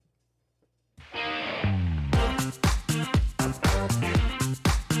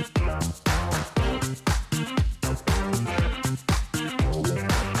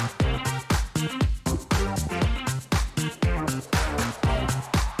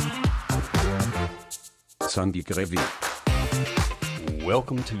Sunday Gravy.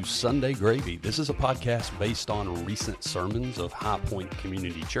 Welcome to Sunday Gravy. This is a podcast based on recent sermons of High Point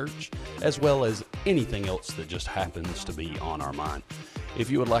Community Church, as well as anything else that just happens to be on our mind. If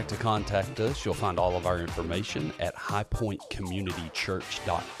you would like to contact us, you'll find all of our information at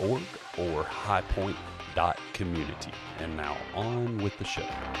highpointcommunitychurch.org or highpoint.community. And now on with the show.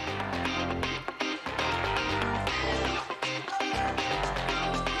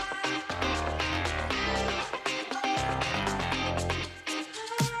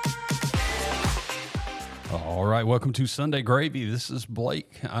 All right, welcome to Sunday Gravy. This is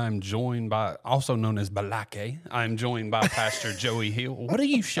Blake. I'm joined by, also known as Balake. I'm joined by Pastor Joey Hill. What are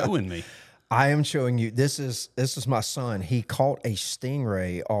you showing me? I am showing you. This is my son. He caught a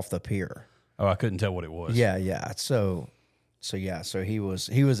stingray off the pier. Oh, I couldn't tell what it was. Yeah. So he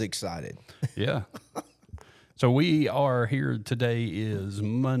was excited. Yeah. So we are here today is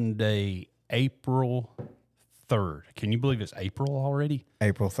Monday, April 3rd. Can you believe it's April already?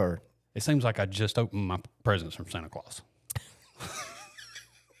 April 3rd. It seems like I just opened my presents from Santa Claus.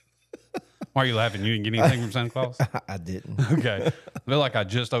 Why are you laughing? You didn't get anything from Santa Claus? I didn't. Okay. I feel like I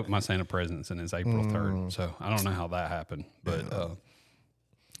just opened my Santa presents and it's April 3rd. So I don't know how that happened. But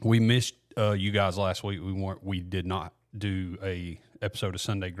we missed you guys last week. We did not do a episode of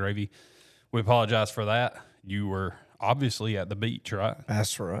Sunday Gravy. We apologize for that. You were obviously at the beach, right?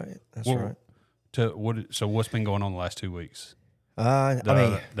 That's right. right. So what's been going on the last 2 weeks? That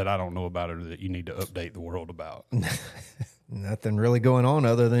I don't know about or that you need to update the world about. Nothing really going on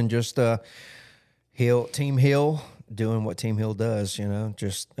other than just Team Hill doing what Team Hill does. It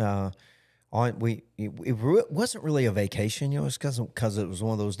wasn't really a vacation. It's because it was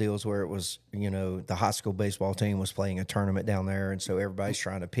one of those deals where it was the high school baseball team was playing a tournament down there, and so everybody's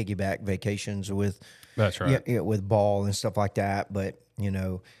trying to piggyback vacations with that's right with ball and stuff like that. But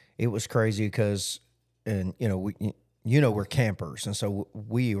it was crazy because we're campers, and so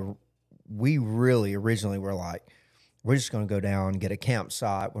we really originally were like, we're just going to go down and get a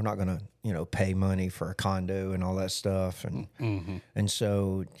campsite. We're not going to, pay money for a condo and all that stuff. And and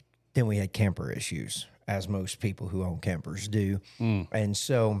so then we had camper issues, as most people who own campers do. And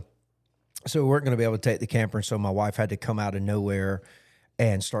so we weren't going to be able to take the camper, and so my wife had to come out of nowhere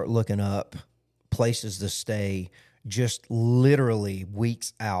and start looking up places to stay just literally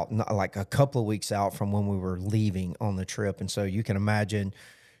weeks out, not like a couple of weeks out from when we were leaving on the trip. And so you can imagine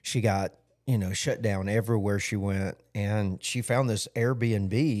she got, shut down everywhere she went. And she found this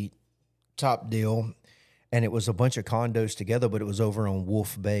Airbnb top deal, and it was a bunch of condos together, but it was over on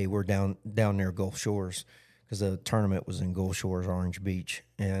Wolf Bay. We're down near Gulf Shores because the tournament was in Gulf Shores, Orange Beach.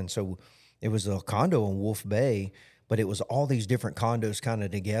 And so it was a condo on Wolf Bay, but it was all these different condos kind of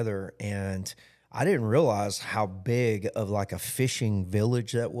together. And I didn't realize how big of like a fishing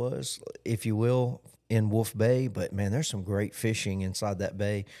village that was, if you will, in Wolf Bay. But man, there's some great fishing inside that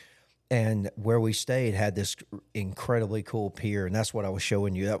bay. And where we stayed had this incredibly cool pier, and that's what I was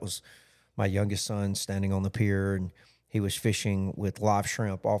showing you. That was my youngest son standing on the pier, and he was fishing with live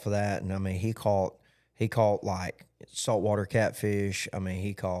shrimp off of that. And I mean, he caught like saltwater catfish. I mean,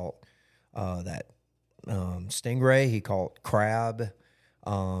 he caught that stingray. He caught crab.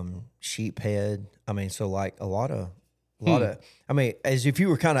 Sheephead. I mean, so like a lot of, I mean, as if you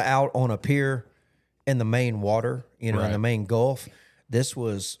were kind of out on a pier in the main water, in the main Gulf. This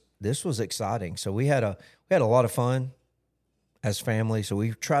was exciting. So we had a lot of fun as family. So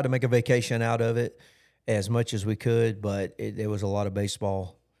we tried to make a vacation out of it as much as we could, but there was a lot of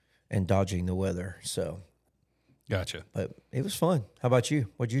baseball and dodging the weather. So, gotcha. But it was fun. How about you?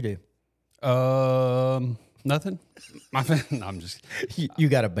 What'd you do? Nothing. I'm just. You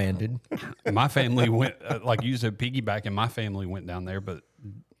got abandoned. My family went, like you said, piggyback, and my family went down there, but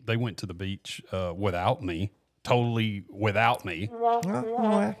they went to the beach without me. Totally without me.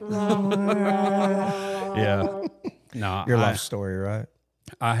 Yeah. No. Your life story, right?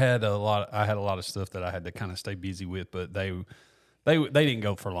 I had a lot of stuff that I had to kind of stay busy with, but they didn't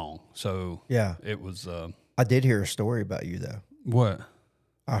go for long. So yeah, it was. I did hear a story about you though. What?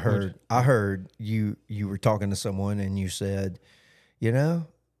 I heard you were talking to someone and you said,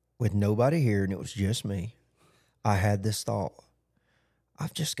 with nobody here and it was just me, I had this thought.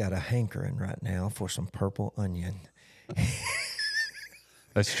 I've just got a hankering right now for some purple onion.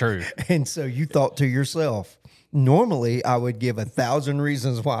 That's true. And so you thought to yourself, normally I would give 1,000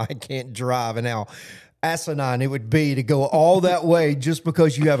 reasons why I can't drive, and how asinine it would be to go all that way just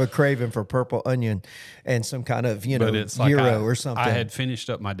because you have a craving for purple onion and some kind of, gyro or something. I had finished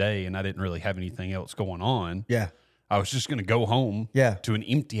up my day and I didn't really have anything else going on. Yeah. I was just going to go home to an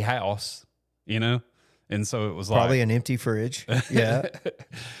empty house, And so it was probably an empty fridge. Yeah.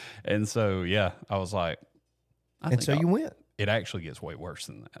 And so, I was like, And so you went. It actually gets way worse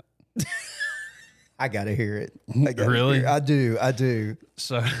than that. I got to hear it. Really? I do.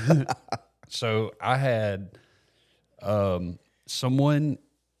 So, so I had someone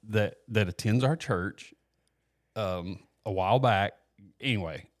that attends our church a while back.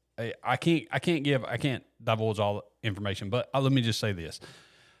 Anyway, I can't divulge all the information, but let me just say this.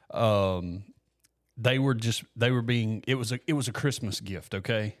 They were being, it was a Christmas gift.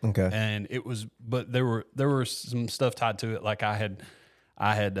 Okay. And but there were some stuff tied to it. Like I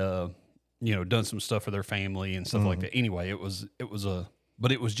had done some stuff for their family and stuff like that. Anyway, it was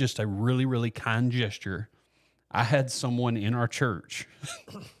just a really, really kind gesture. I had someone in our church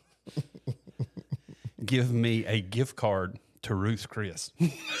give me a gift card to Ruth's Chris.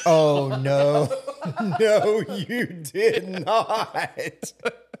 Oh, no. No, you did not.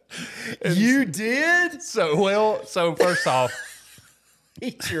 You did? So first off,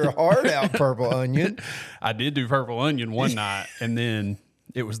 eat your heart out, Purple Onion. I did do Purple Onion one night, and then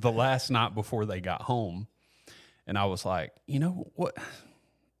it was the last night before they got home. And I was like, you know what?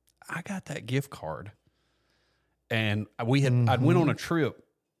 I got that gift card. And I'd went on a trip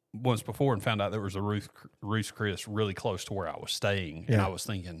once before and found out there was a Ruth's Chris really close to where I was staying. Yeah. And I was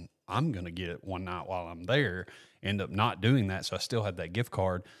thinking, I'm going to get it one night while I'm there. End up not doing that. So I still had that gift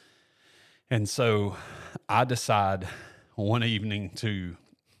card. And so I decide one evening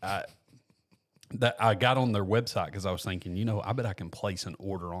that I got on their website because I was thinking, I bet I can place an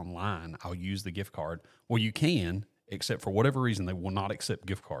order online. I'll use the gift card. Well, you can, except for whatever reason, they will not accept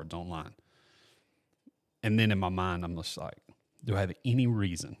gift cards online. And then in my mind, I'm just like, do I have any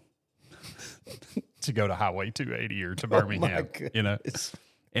reason to go to Highway 280 or to Birmingham?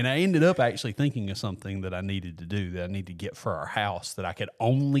 And I ended up actually thinking of something that I needed to do, that I need to get for our house that I could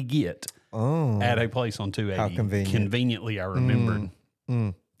only get at a place on 280. How convenient. Conveniently, I remembered.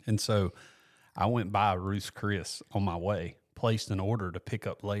 And so I went by Ruth's Chris on my way, placed an order to pick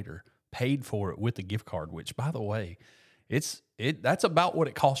up later, paid for it with a gift card, which, by the way, that's about what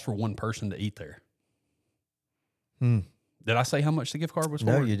it costs for one person to eat there. Did I say how much the gift card was for?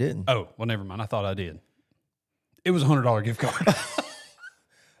 No, you didn't. Oh, well, never mind. I thought I did. It was a $100 gift card.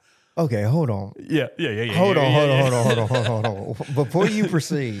 Okay, hold on. Yeah. Hold on. Before you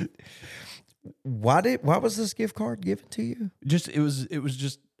proceed, why was this gift card given to you? It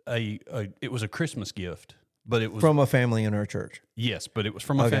was a Christmas gift, but it was from a family in our church. Yes, but it was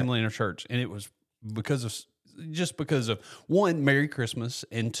from a family in our church, and it was because of one, Merry Christmas,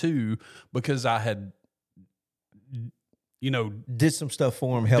 and two, because I had did some stuff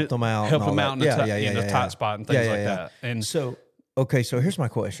for them, helped them out in a tight spot and things like that. And so here's my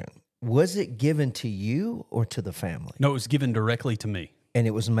question. Was it given to you or to the family? No, it was given directly to me. And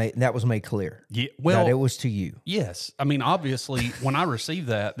that was made clear. Yeah, well, that it was to you. Yes. I mean, obviously, when I receive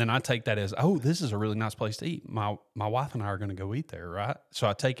that, then I take that as, oh, this is a really nice place to eat. My wife and I are going to go eat there, right? So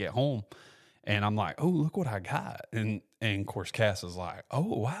I take it home, and I'm like, oh, look what I got. And of course, Cass is like, oh,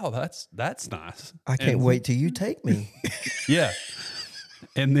 wow, that's nice. I can't wait till you take me. Yeah.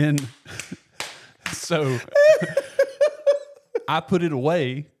 And then, so I put it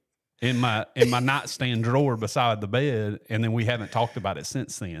away in my nightstand drawer beside the bed, and then we haven't talked about it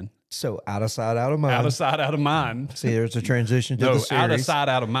since then. So out of sight, out of mind. Out of sight, out of mind. See, there's a transition to the series. Out of sight,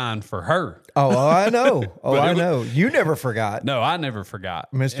 out of mind for her. Oh, I know. I know. You never forgot. No, I never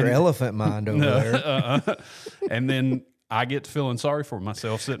forgot. Mr. Elephant Mind over there. And then I get to feeling sorry for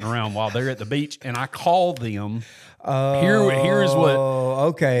myself sitting around while they're at the beach, and I call them. Here's what.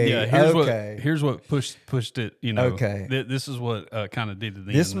 Okay. Yeah. Here's what pushed it. Okay. This is what kind of did it.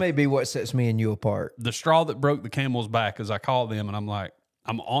 This may be what sets me and you apart. The straw that broke the camel's back is I called them, and I'm like,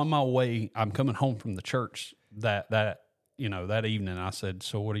 I'm on my way. I'm coming home from the church that evening. I said,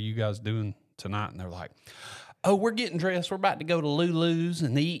 so what are you guys doing tonight? And they're like, oh, we're getting dressed. We're about to go to Lulu's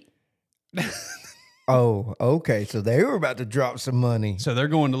and eat. Oh, okay. So they were about to drop some money. So they're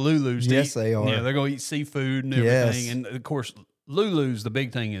going to Lulu's to eat. Yes, they are. Yeah, they're going to eat seafood and everything. Yes. And of course, Lulu's, the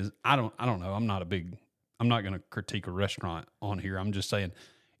big thing is, I don't know. I'm not going to critique a restaurant on here. I'm just saying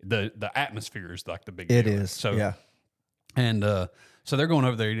the atmosphere is like the big deal. It is. So, yeah. And so they're going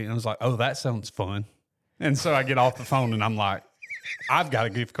over there eating. And I was like, oh, that sounds fun. And so I get off the phone and I'm like, I've got a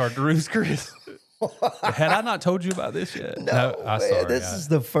gift card to Ruth's Chris. Had I not told you about this yet? No, I'm sorry. This is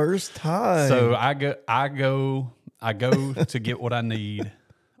the first time. So I go to get what I need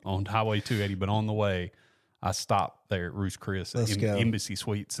on Highway 280, but on the way, I stop there at Ruth's Chris at Embassy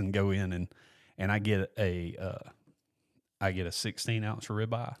Suites and go in and I get a 16-ounce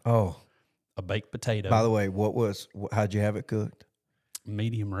ribeye. Oh, a baked potato. By the way, how'd you have it cooked?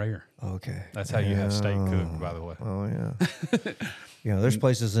 Medium rare. Okay. That's how you have steak cooked, by the way. Oh, yeah. There's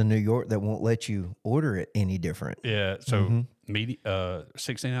places in New York that won't let you order it any different. Yeah. So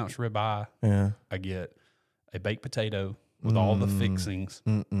 16-ounce ribeye. Yeah. I get a baked potato with all the fixings.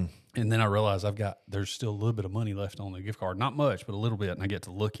 And then I realize there's still a little bit of money left on the gift card. Not much, but a little bit. And I get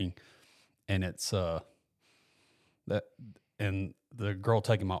to looking, and it's and the girl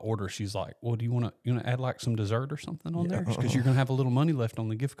taking my order, she's like, well, do you want to add like some dessert or something on there? Because you're going to have a little money left on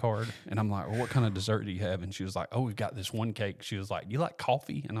the gift card. And I'm like, well, what kind of dessert do you have? And she was like, oh, we've got this one cake. She was like, do you like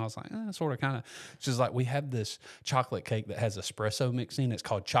coffee? And I was like, sort of, kind of. She's like, we have this chocolate cake that has espresso mixed in. It's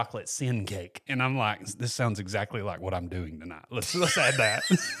called chocolate sin cake. And I'm like, this sounds exactly like what I'm doing tonight. Let's add that.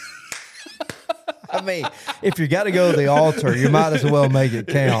 I mean, if you got to go to the altar, you might as well make it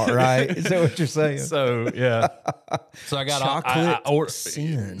count, right? Is that what you're saying? So, yeah. So I got chocolate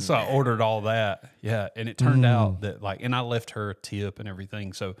sin. So I ordered all that. Yeah. And it turned out that and I left her a tip and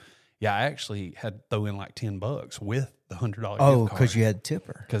everything. So yeah, I actually had to throw in like $10 with the $100 gift card. Oh, because you had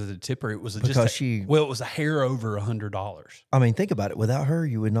tipper. Because of the tipper, it was it was a hair over $100. I mean, think about it. Without her,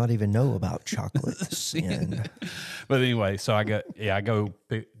 you would not even know about chocolate sin. But anyway, so I go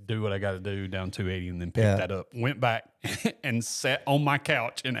do what I got to do down 280 and then pick that up. Went back and sat on my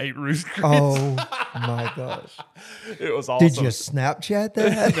couch and ate Rooster Chris. Oh my gosh. It was awesome. Did you Snapchat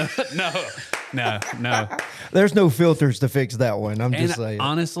that? No. There's no filters to fix that one. I'm just saying.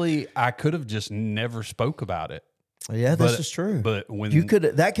 Honestly, I could have just never spoke about it. Yeah, this is true. But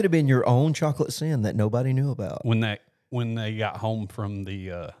that could have been your own chocolate sin that nobody knew about. When they got home from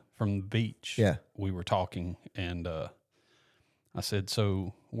the beach, we were talking, and I said,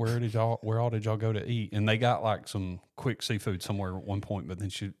 so where all did y'all go to eat? And they got like some quick seafood somewhere at one point, but then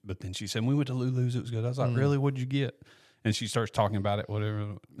she said, we went to Lulu's, it was good. I was like, really? What'd you get? And she starts talking about it,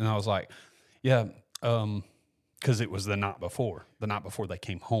 whatever. And I was like, yeah, because it was the night before they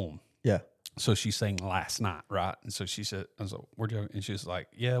came home. Yeah. So she's saying last night, right? And so she said, I was like, where'd you go? And she was like,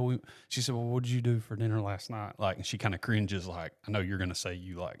 yeah, she said, well, what did you do for dinner last night? Like, and she kind of cringes, like, I know you're going to say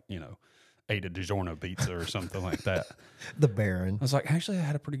you ate a DiGiorno pizza or something like that. The Baron. I was like, actually, I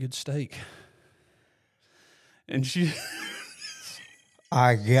had a pretty good steak. And she...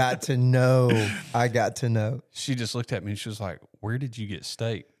 I got to know. She just looked at me and she was like, where did you get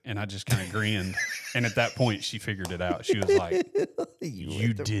steak? And I just kind of grinned. And at that point, she figured it out. She was like,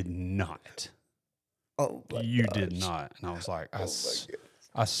 you did not. Oh, my You gosh. did not. And I was like,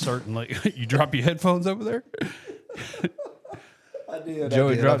 I certainly... You drop your headphones over there? I did.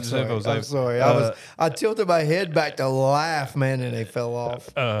 Joey dropped his headphones. I'm sorry. I tilted my head back to laugh, man, and they fell off.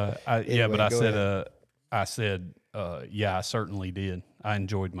 I said, yeah, I certainly did. I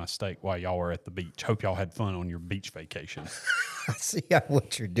enjoyed my steak while y'all were at the beach. Hope y'all had fun on your beach vacation. I see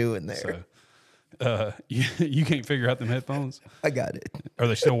what you're doing there. So, you can't figure out them headphones? I got it. Are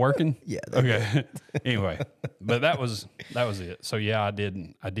they still working? Yeah. Okay. Anyway, but that was it. So yeah, I did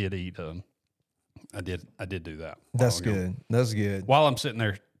eat. I did do that. That's good. That's good. While I'm sitting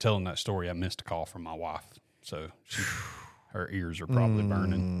there telling that story, I missed a call from my wife. So her ears are probably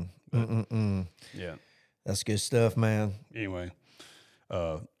burning. But, yeah. That's good stuff, man. Anyway,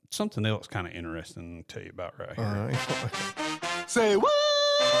 something else kind of interesting to tell you about right here. All right. Say what?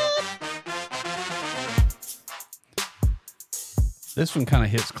 This one kind of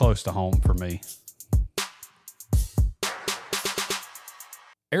hits close to home for me.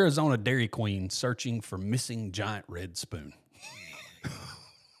 Arizona Dairy Queen searching for missing giant red spoon.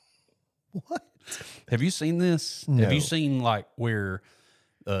 What? Have you seen this? No. Have you seen like where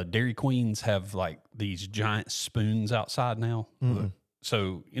Dairy Queens have like these giant spoons outside now? Mm-hmm.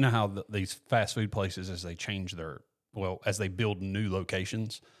 So you know how these fast food places, as they build new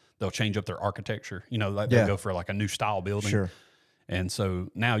locations, they'll change up their architecture. You know, like they'll go for like a new style building. Sure. And so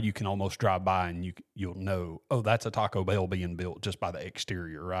now you can almost drive by and you'll know, oh, that's a Taco Bell being built just by the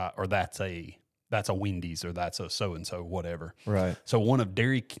exterior, right? Or that's a Wendy's, or that's a so-and-so, whatever. Right. So one of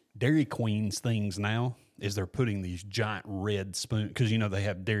Dairy Queen's things now is they're putting these giant red spoons, because, they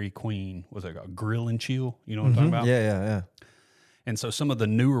have Dairy Queen, what's it called, Grill and Chill? You know what I'm talking about? Yeah. And so some of the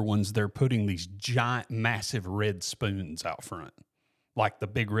newer ones, they're putting these giant, massive red spoons out front. Like the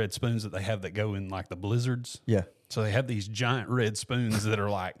big red spoons that they have that go in like the blizzards. Yeah. So they have these giant red spoons that are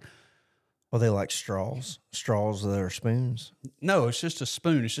like... Are they like straws? Straws that are spoons? No, it's just a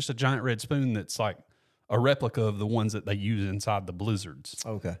spoon. It's just a giant red spoon that's like a replica of the ones that they use inside the blizzards.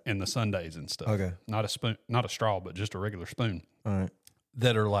 Okay. And the sundaes and stuff. Okay. Not a spoon, not a straw, but just a regular spoon. All right.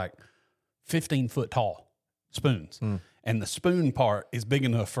 That are like 15-foot tall spoons. And the spoon part is big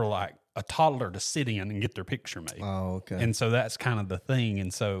enough for like a toddler to sit in and get their picture made. Oh, okay. And so that's kind of the thing.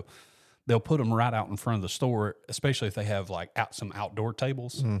 And so they'll put them right out in front of the store, especially if they have like some outdoor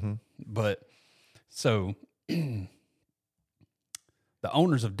tables. Mm-hmm. But so the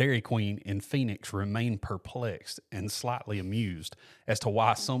owners of Dairy Queen in Phoenix remain perplexed and slightly amused as to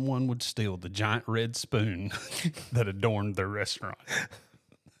why someone would steal the giant red spoon that adorned their restaurant.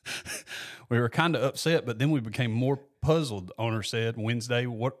 We were kind of upset, but then we became more puzzled, the owner said Wednesday.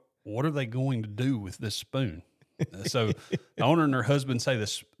 What are they going to do with this spoon? So the owner and her husband say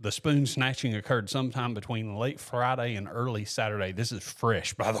the spoon snatching occurred sometime between late Friday and early Saturday. This is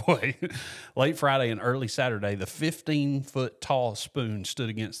fresh, by the way. Late Friday and early Saturday, the 15-foot tall spoon stood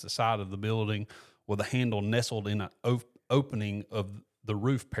against the side of the building with a handle nestled in an opening of the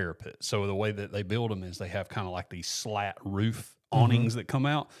roof parapet. So the way that they build them is they have kind of like these slat roof awnings that come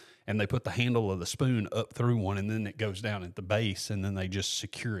out, and they put the handle of the spoon up through one, and then it goes down at the base, and then they just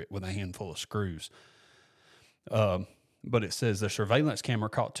secure it with a handful of screws. But it says the surveillance camera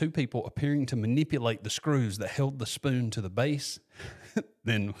caught two people appearing to manipulate the screws that held the spoon to the base,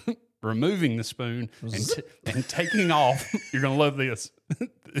 then removing the spoon and taking off. You're going to love this.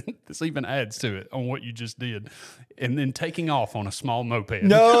 This even adds to it on what you just did. And then taking off on a small moped.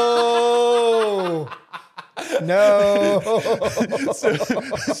 No! No.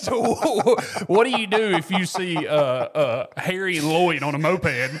 So what do you do if you see Harry and Lloyd on a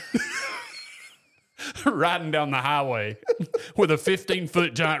moped riding down the highway with a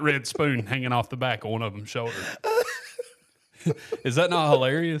 15-foot giant red spoon hanging off the back of one of them's shoulder? Is that not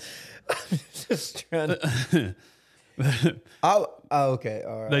hilarious? Just trying to... okay,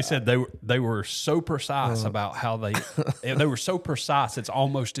 all right. They said they were so precise about how they were so precise. It's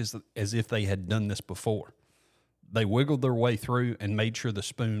almost as if they had done this before. They wiggled their way through and made sure the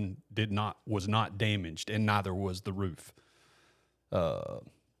spoon was not damaged, and neither was the roof.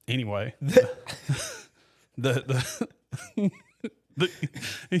 Anyway, my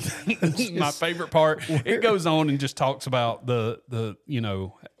favorite part. It goes on and just talks about the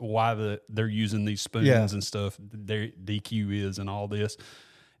why they're using these spoons and stuff. Their DQ is and all this,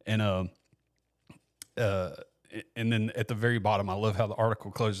 and then at the very bottom, I love how the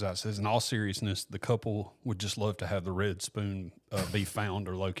article closes out. It says, in all seriousness, the couple would just love to have the red spoon be found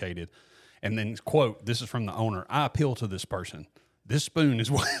or located. And then, quote, this is from the owner. I appeal to this person. This spoon is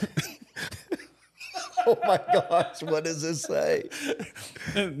what... Oh, my gosh. What does this say?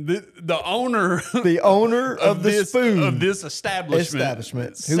 The owner... The owner of the spoon. Of this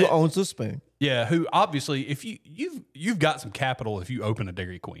establishment. Who owns the spoon. Yeah, who obviously, if you've got some capital if you open a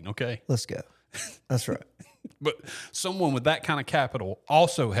Dairy Queen, okay? Let's go. That's right. But someone with that kind of capital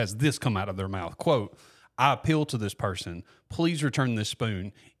also has this come out of their mouth. Quote, I appeal to this person. Please return this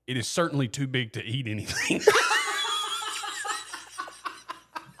spoon. It is certainly too big to eat anything.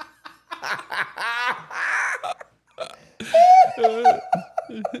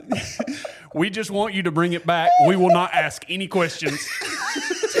 We just want you to bring it back. We will not ask any questions.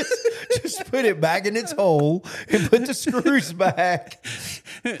 Just put it back in its hole and put the screws back.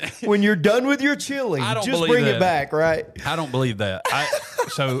 When you're done with your chili, just bring it back, right? I don't believe that.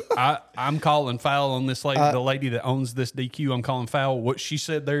 I'm calling foul on this lady, the lady that owns this DQ. I'm calling foul. What she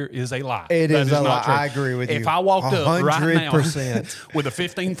said there is a lie. It is a lie. True. I agree with you. If I walked up right now 100%. with a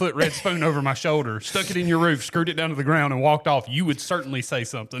 15-foot red spoon over my shoulder, stuck it in your roof, screwed it down to the ground, and walked off, you would certainly say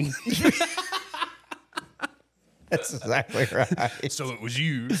something. That's exactly right. So it was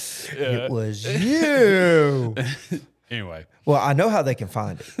you. It was you. Anyway. Well, I know how they can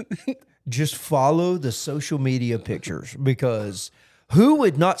find it. Just follow the social media pictures, because who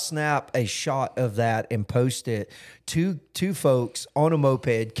would not snap a shot of that and post it to two folks on a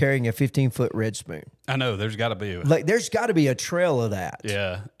moped carrying a 15-foot red spoon? I know there's got to be there's got to be a trail of that.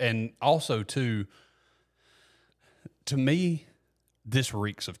 Yeah, and also to me, this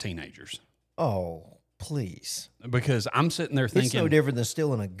reeks of teenagers. Oh, please. Because I'm sitting there thinking... It's no different than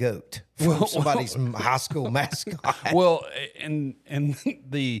stealing a goat from somebody's high school mascot. Well, and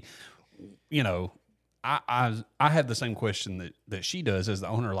the, I have the same question that she does as the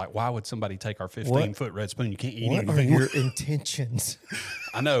owner. Like, why would somebody take our 15-foot red spoon? You can't eat anything. What are your intentions?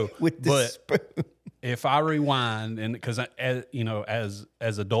 I know. With this spoon? If I rewind, and because, as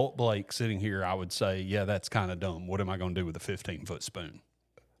adult Blake sitting here, I would say, yeah, that's kind of dumb. What am I going to do with a 15-foot spoon?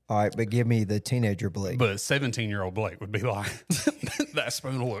 All right, but give me the teenager Blake. But 17-year-old Blake would be like, that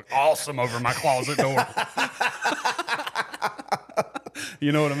spoon will look awesome over my closet door.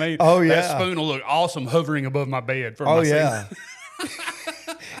 You know what I mean? Oh, yeah. That spoon will look awesome hovering above my bed. From my yeah.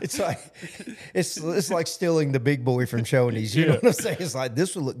 It's like stealing the big boy from Shoney's. You know what I'm saying? It's like,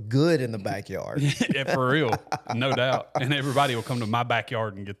 this would look good in the backyard. Yeah, for real. No doubt. And everybody will come to my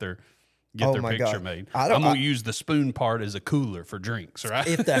backyard and get their get their my picture God. made. I don't- I'm going to use the spoon part as a cooler for drinks, right?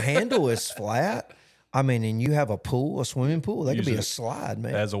 If the handle is flat, I mean, and you have a pool, a swimming pool, that could be Use a it slide,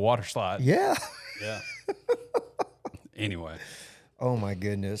 man. as a water slide. Yeah. Yeah. Anyway. Oh my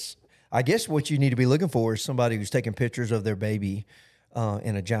goodness. I guess what you need to be looking for is somebody who's taking pictures of their baby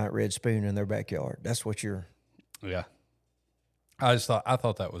in a giant red spoon in their backyard. That's what you're. Yeah. I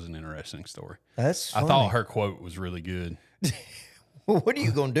thought that was an interesting story. That's funny. I thought her quote was really good. Well, what are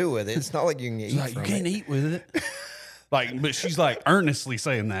you going to do with it? It's not like you can eat Like, from you can't it. eat with it. But she's like earnestly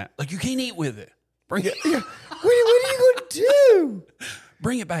saying that. Like, you can't eat with it. Bring it. Yeah. What are you going to do?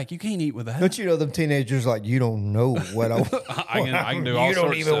 Bring it back. You can't eat with that. Don't you know them teenagers like, you don't know what I I can do all You sorts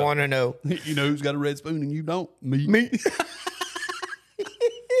don't of even stuff. want to know. You know who's got a red spoon and you don't? Me.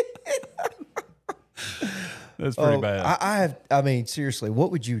 That's pretty bad. I mean, seriously,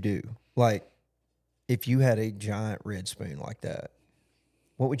 what would you do? Like, if you had a giant red spoon like that,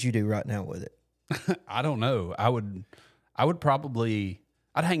 what would you do right now with it? I don't know. I would probably,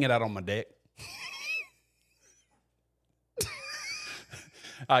 I'd hang it out on my deck.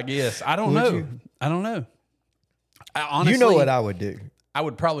 I guess. I don't know. I don't know. Honestly, You know what I would do? I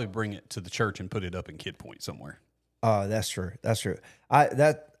would probably bring it to the church and put it up in Kid Point somewhere. Oh, that's true. That's true. I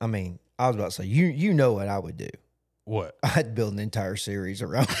was about to say, you know what I would do. What? I'd build an entire series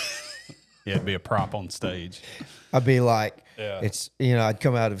around. Yeah, it'd be a prop on stage. I'd be like, Yeah. it's I'd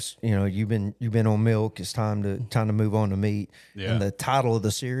come out of you've been on milk. It's time to move on to meat. Yeah. And the title of the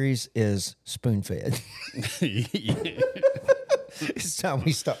series is Spoon Fed. It's time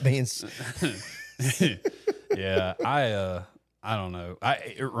we stop being. Yeah, I don't know.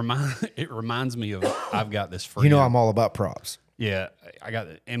 It reminds me of I've got this friend. I'm all about props. Yeah, I got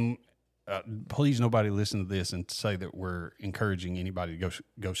it. And please, nobody listen to this and say that we're encouraging anybody to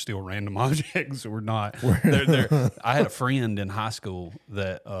go steal random objects. We're not. I had a friend in high school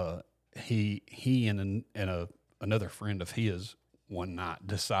that he and another friend of his one night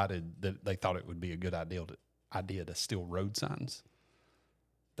decided that they thought it would be a good idea to steal road signs.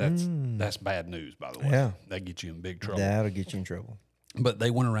 That's bad news, by the way. Yeah. That gets you in big trouble. That'll get you in trouble. But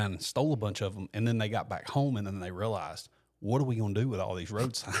they went around and stole a bunch of them, and then they got back home, and then they realized, what are we going to do with all these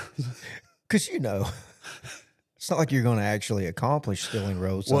road signs? Because it's not like you're going to actually accomplish stealing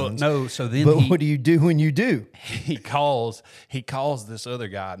road Well, signs. no. So then, But what do you do when you do? he calls this other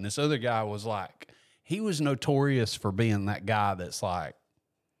guy, and this other guy was like, he was notorious for being that guy that's like,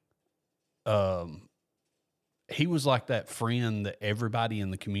 he was like that friend that everybody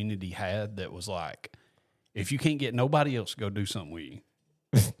in the community had that was like, if you can't get nobody else to go do something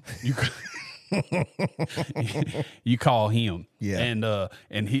with you call him. Yeah.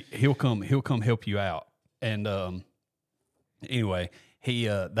 And he'll come help you out. And anyway,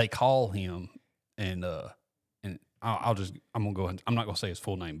 they call him and I'm gonna go ahead. I'm not gonna say his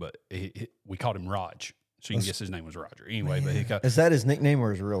full name, but we called him Raj. So you can guess his name was Roger. Anyway, but Is that his nickname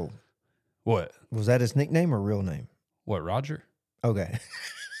or his real? What? Was that his nickname or real name? What, Roger? Okay.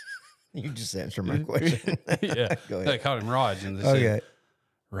 You just answered my question. Yeah. Go ahead. They called him Raj, and they Okay. said,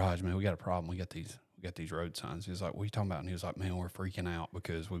 Raj, man, we got a problem. We got these road signs. He was like, what are you talking about? And he was like, man, we're freaking out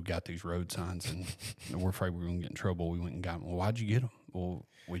because we've got these road signs and we're afraid we're going to get in trouble. We went and got them. Well, why'd you get them? Well,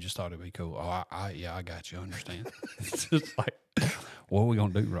 we just thought it'd be cool. Oh, I got you. I understand. It's just like, what are we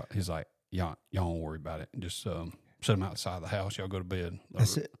going to do? He's like, y'all don't worry about it. Just set them outside the house. Y'all go to bed.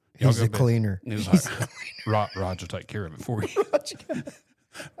 That's it. Y'all He's go a to bed. cleaner. And he was like, Raj will take care of it for you.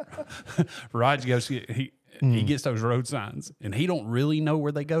 Raj goes, he gets those road signs, and he don't really know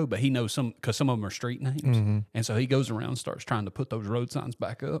where they go, but he knows because some of them are street names. And so he goes around and starts trying to put those road signs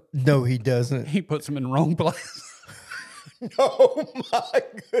back up. No, he doesn't. He puts them in the wrong place. Oh my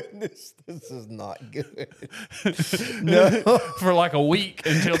goodness, this is not good. No. For like a week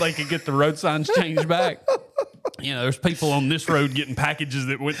until they could get the road signs changed back. There's people on this road getting packages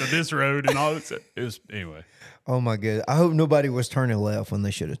that went to this road and all this. It was, anyway. Oh my goodness. I hope nobody was turning left when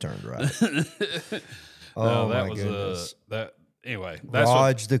they should have turned right. Oh that my was goodness. Anyway, that's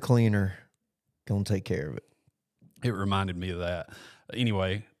Raj the cleaner gonna take care of it. It reminded me of that.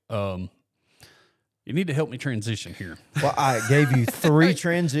 Anyway, you need to help me transition here. Well, I gave you 3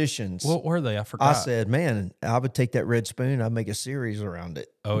 transitions. What were they? I forgot. I said, man, I would take that red spoon. I'd make a series around it.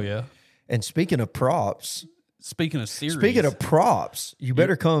 Oh, yeah? And speaking of props, Speaking of props, you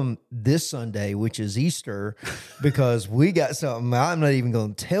better come this Sunday, which is Easter, because we got something. I'm not even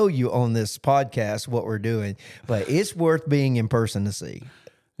going to tell you on this podcast what we're doing, but it's worth being in person to see.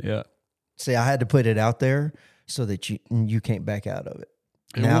 Yeah. See, I had to put it out there so that you can't back out of it.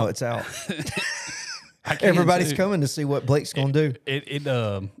 Now it's out. Everybody's coming to see what Blake's going to do.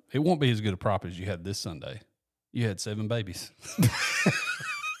 It won't be as good a prop as you had this Sunday. You had 7 babies.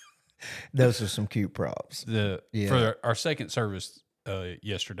 Those are some cute props. For our second service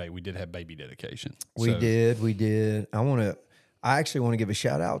yesterday, we did have baby dedication. We did. I actually want to give a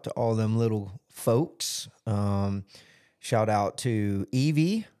shout out to all them little folks. Shout out to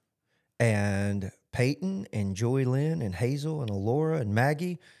Evie and Peyton and Joy Lynn and Hazel and Alora and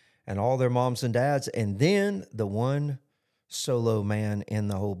Maggie and all their moms and dads. And then the one solo man in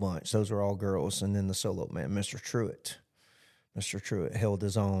the whole bunch. Those were all girls. And then the solo man, Mr. Truitt. Mr. Truitt held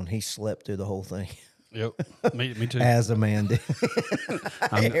his own. He slept through the whole thing. Yep, me too. As a man did.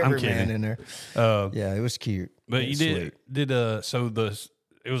 I'm kidding. Man in there. Yeah, it was cute. But you did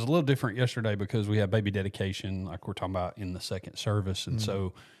it was a little different yesterday because we had baby dedication, like we're talking about in the second service, and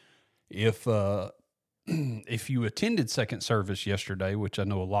so if you attended second service yesterday, which I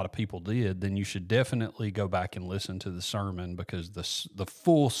know a lot of people did, then you should definitely go back and listen to the sermon because the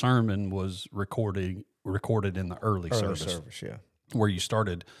full sermon was recorded in the early service, yeah, where you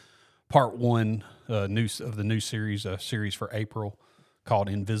started part one of the new series, a series for April called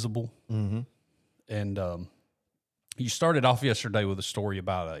Invisible, and you started off yesterday with a story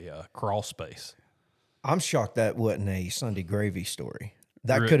about a crawl space. I'm shocked that wasn't a Sunday gravy story.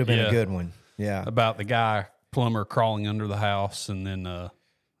 That could have been a good one. Yeah, about the guy plumber crawling under the house, and then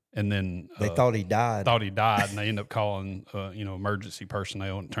they thought he died. and they end up calling emergency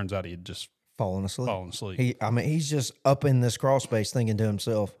personnel, and it turns out he had just fallen asleep. He's just up in this crawl space thinking to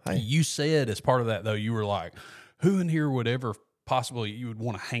himself, hey. You said as part of that, though, you were like, who in here would ever possibly you would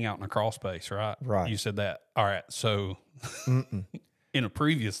want to hang out in a crawl space, right? Right. You said that. All right. So in a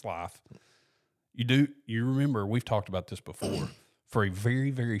previous life, you remember, we've talked about this before, for a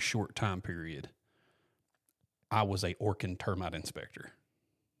very, very short time period, I was a Orkin termite inspector.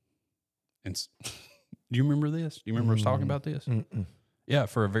 And do you remember this? Do you remember us talking about this? Yeah,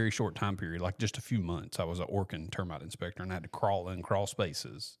 for a very short time period, like just a few months, I was an Orkin termite inspector, and I had to crawl in crawl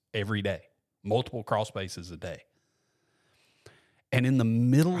spaces every day, multiple crawl spaces a day. And in the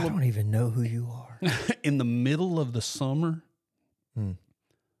middle I don't even know who you are. In the middle of the summer,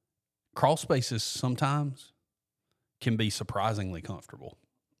 crawl spaces sometimes can be surprisingly comfortable.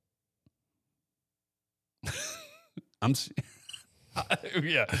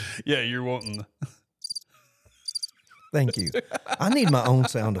 Yeah, you're wanting Thank you. I need my own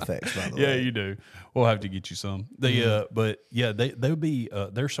sound effects, by the way. Yeah, you do. We'll have to get you some. They're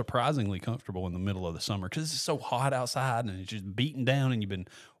surprisingly comfortable in the middle of the summer because it's so hot outside and it's just beating down, and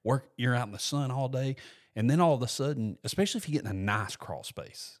you're out in the sun all day, and then all of a sudden, especially if you get in a nice crawl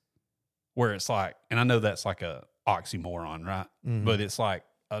space, where it's like, and I know that's like a oxymoron, right? But it's like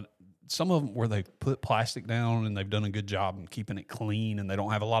some of them where they put plastic down and they've done a good job in keeping it clean, and they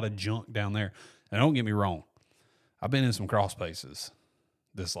don't have a lot of junk down there. And don't get me wrong, I've been in some crawl spaces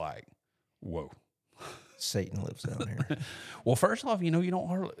that's like, whoa. Satan lives down here. Well, first off,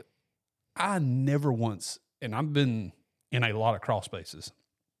 I never once, and I've been in a lot of crawl spaces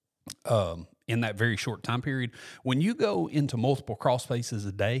in that very short time period. When you go into multiple crawl spaces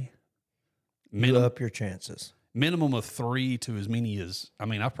a day, you up your chances. Minimum of 3 to as many as,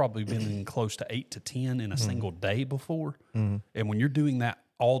 I've probably been in close to 8 to 10 in a single day before. And when you're doing that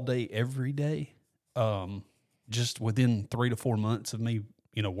all day, every day, just within 3 to 4 months of me,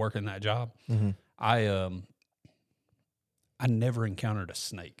 working that job, I never encountered a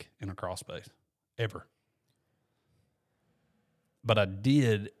snake in a crawl space, ever. But I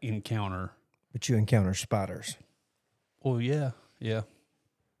did encounter. But you encounter spiders. Well, yeah.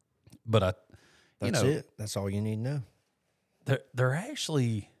 But That's it. That's all you need to know. They're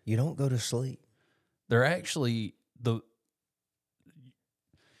actually. You don't go to sleep. They're actually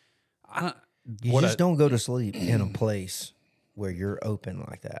You don't go to sleep in a place where you're open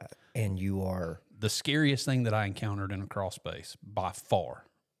like that, and you are. The scariest thing that I encountered in a crawl space by far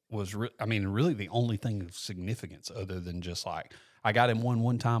was, really the only thing of significance other than just like, I got in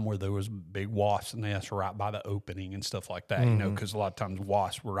one time where there was big wasp nests right by the opening and stuff like that, because a lot of times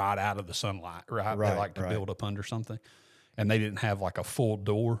wasps were right out of the sunlight, right? They like to build up under something, and they didn't have like a full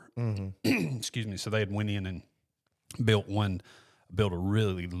door. Excuse me. So they had went in and built a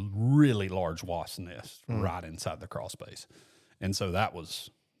really, really large wasp nest right inside the crawl space. And so that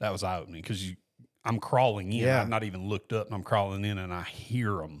was eye-opening because I'm crawling in. Yeah. I've not even looked up, and I'm crawling in, and I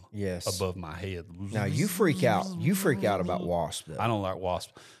hear them above my head. Now you freak out. You freak out about wasps, though. I don't like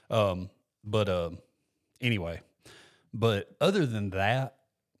wasps. Anyway. But other than that,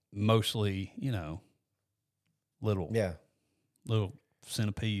 mostly, little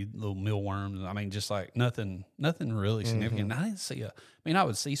centipede, little mealworms. Just like nothing really significant. I didn't see I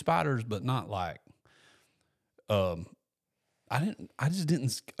would see spiders, but not like, I just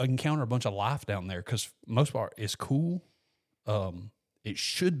didn't encounter a bunch of life down there because most part it's cool. it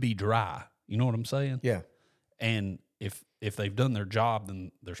should be dry. You know what I'm saying? Yeah. And if they've done their job,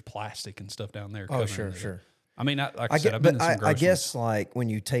 then there's plastic and stuff down there. Oh, sure. I mean, like I said, I've been in some gross I guess ones. like when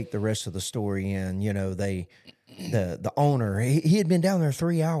you take the rest of the story in, the owner, he had been down there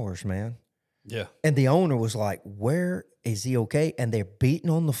 3 hours, man. Yeah. And the owner was like, where is he okay? And they're beating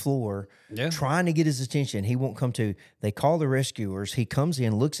on the floor, trying to get his attention. He won't come to. They call the rescuers. He comes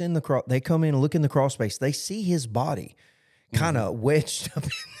in, looks in they come in and look in the crawl space. They see his body kind of wedged up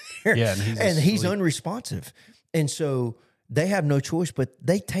in there. Yeah, and he's unresponsive. And so they have no choice, but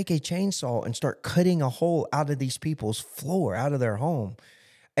they take a chainsaw and start cutting a hole out of these people's floor, out of their home.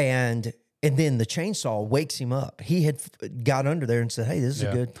 And then the chainsaw wakes him up. He had got under there and said, hey, this is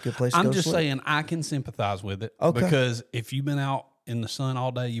a good place to go I'm just sleep. saying I can sympathize with it. Okay. Because if you've been out in the sun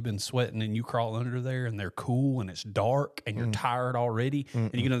all day, you've been sweating, and you crawl under there and they're cool and it's dark and you're tired already,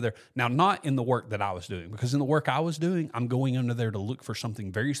 and you get under there. Now, not in the work that I was doing, because in the work I was doing, I'm going under there to look for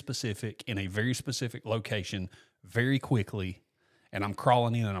something very specific in a very specific location very quickly, and I'm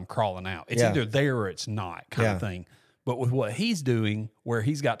crawling in and I'm crawling out. It's either there or it's not kind of thing. But with what he's doing, where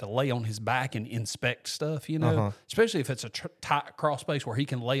he's got to lay on his back and inspect stuff, especially if it's a tight crawl space where he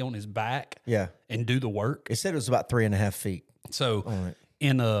can lay on his back and do the work. It said it was about 3.5 feet. So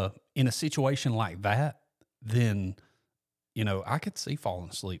in a situation like that, then, I could see falling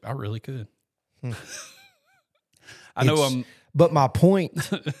asleep. I really could. But my point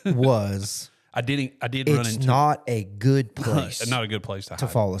was... I did run into... It's not a good place. Not a good place to hide. To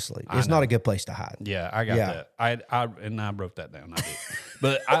fall asleep. It's not a good place to hide. Yeah, I got that. I wrote that down. I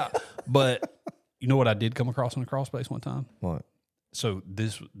did. But you know what I did come across in a crawl space one time? What? So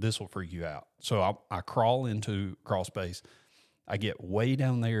this will freak you out. So I crawl into crawl space. I get way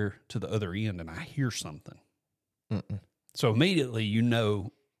down there to the other end, and I hear something. So immediately,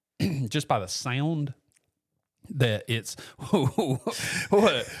 just by the sound, that it's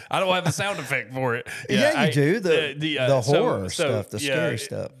what? I don't have a sound effect for it. Yeah, you do the horror stuff, the scary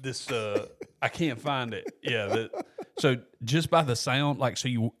stuff. This I can't find it. Yeah. So just by the sound, like, so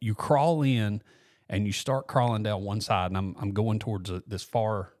you crawl in and you start crawling down one side, and I'm going towards this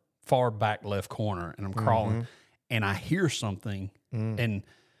far back left corner, and I'm crawling, and I hear something, and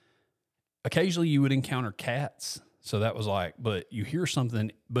occasionally you would encounter cats. So that was like, but you hear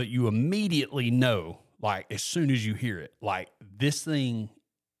something, but you immediately know. Like, as soon as you hear it, like, this thing,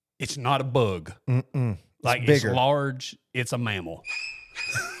 it's not a bug. Like, it's large. It's a mammal.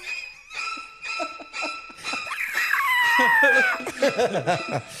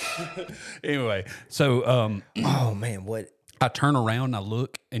 Anyway, so... oh, man, what? I turn around and I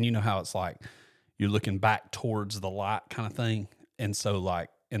look, and you know how it's like you're looking back towards the light kind of thing? And so, like,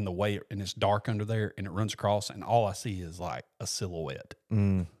 in the way, and it's dark under there, and it runs across, and all I see is, like, a silhouette.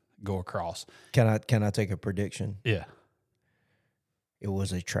 Go across. Can I take a prediction? Yeah. It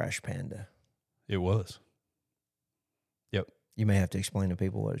was a trash panda. It was. Yep. You may have to explain to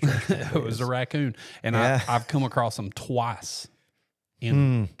people what a trash panda is. It was a raccoon. And I've come across them twice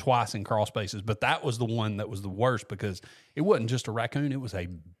in crawl spaces, but that was the one that was the worst because it wasn't just a raccoon, it was a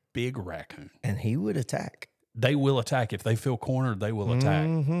big raccoon. And he would attack. They will attack. If they feel cornered, they will attack.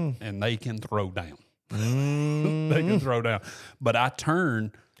 And they can throw down. They can throw down. But I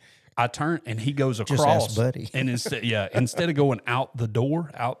turn, and he goes across. Just ask Buddy. And instead of going out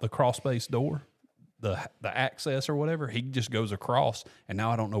the crawl space door, the access or whatever, he just goes across, and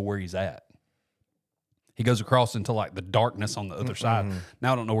now I don't know where he's at. He goes across into like the darkness on the other side.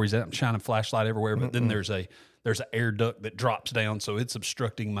 Now I don't know where he's at. I'm shining flashlight everywhere, but then there's an air duct that drops down, so it's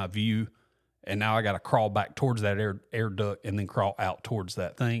obstructing my view. And now I got to crawl back towards that air duct and then crawl out towards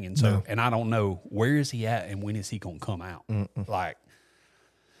that thing. And so, and I don't know where is he at and when is he going to come out? Like,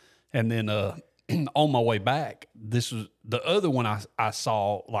 and then on my way back, this was the other one I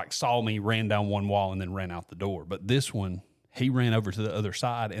saw me, ran down one wall and then ran out the door. But this one, he ran over to the other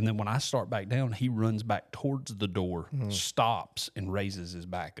side. And then when I start back down, he runs back towards the door, stops, and raises his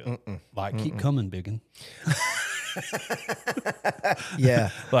back up. Like, keep coming, biggin'. Yeah.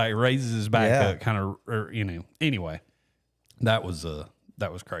 Like, raises his back up, kind of, Anyway, that was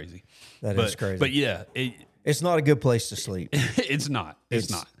crazy. That is crazy. But yeah, it's not a good place to sleep. It's not. It's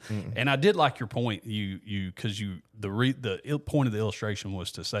not. And I did like your point. The point of the illustration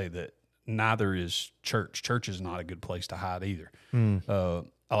was to say that neither is church. Church is not a good place to hide either.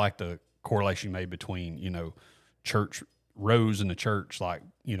 I like the correlation you made between, church rows in the church, like,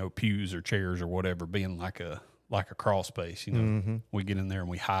 pews or chairs or whatever, being like a crawl space. We get in there and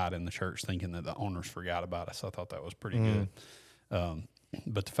we hide in the church thinking that the owners forgot about us. I thought that was pretty good.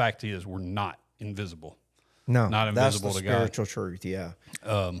 But the fact is, we're not invisible. No, not invisible that's the to God. spiritual truth. Yeah.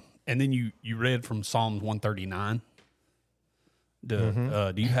 And then you read from Psalms 139.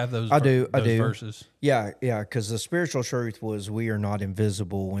 Do you have those? I do. Verses. Yeah. Because the spiritual truth was we are not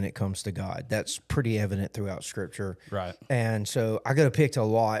invisible when it comes to God. That's pretty evident throughout Scripture. Right. And so I could have picked a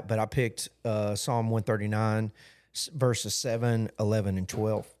lot, but I picked Psalm 139, verses 7, 11, and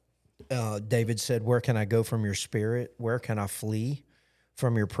 12. David said, "Where can I go from your spirit? Where can I flee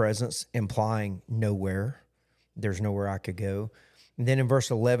from your presence?" Implying nowhere. There's nowhere I could go. And then in verse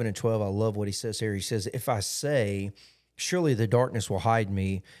 11 and 12, I love what he says here. He says, "If I say, surely the darkness will hide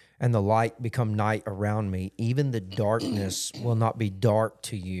me, and the light become night around me, even the darkness will not be dark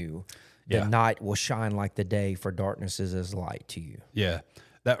to you. The night will shine like the day, for darkness is as light to you." Yeah.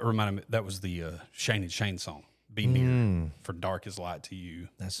 That reminded me, that was the Shane and Shane song. Be near, for dark is light to you.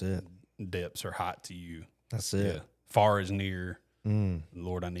 That's it. Depths are hot to you. That's it. Yeah. Far is near.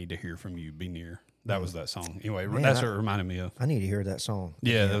 Lord, I need to hear from you. Be near. That was that song. Anyway, that's what it reminded me of. I need to hear that song.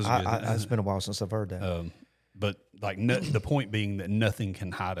 Yeah, that was good. It's been a while since I've heard that. But like the point being that nothing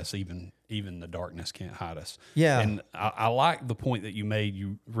can hide us, even the darkness can't hide us. Yeah. And I like the point that you made.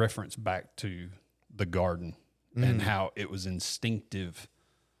 You referenced back to the garden and how it was instinctive.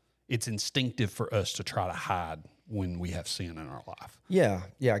 It's instinctive for us to try to hide when we have sin in our life. Yeah.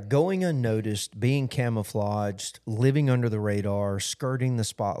 Going unnoticed, being camouflaged, living under the radar, skirting the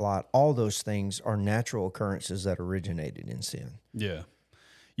spotlight, all those things are natural occurrences that originated in sin. Yeah.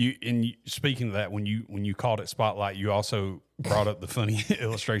 Speaking of that, when you called it spotlight, you also brought up the funny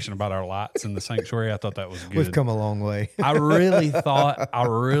illustration about our lights in the sanctuary. I thought that was good. We've come a long way. I really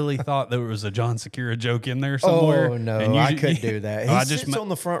thought there was a John Secura joke in there somewhere. Oh no, I couldn't do that. He sits on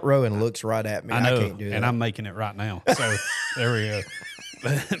the front row and looks right at me. I can't do that. And I'm making it right now. So there we go.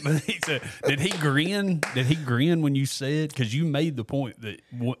 But he said, did he grin? Did he grin when you said? Because you made the point that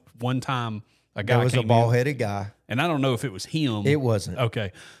one time a guy was a bald-headed guy. And I don't know if it was him. It wasn't.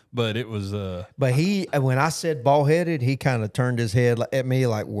 Okay. But it was... But when I said bald-headed, he kind of turned his head at me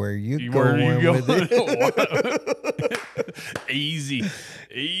like, where you going with it? Easy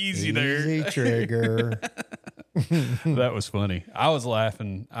there. Easy trigger. That was funny. I was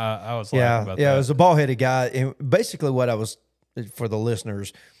laughing. I was laughing about that. Yeah, it was a bald-headed guy. And basically what I was... For the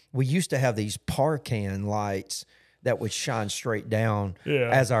listeners, we used to have these Parcan lights that would shine straight down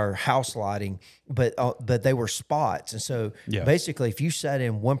as our house lighting, but they were spots. And so basically, if you sat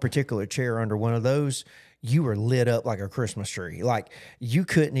in one particular chair under one of those, you were lit up like a Christmas tree. Like you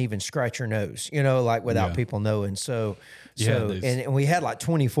couldn't even scratch your nose, like without people knowing. And we had like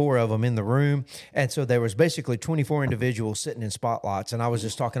 24 of them in the room. And so there was basically 24 individuals sitting in spotlights. And I was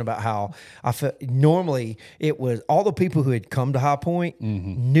just talking about how I felt normally it was all the people who had come to High Point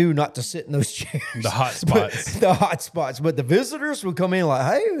knew not to sit in those chairs. The hot spots. The hot spots. But the visitors would come in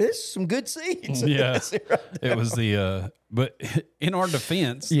like, hey, this is some good seats. Yeah. It was but in our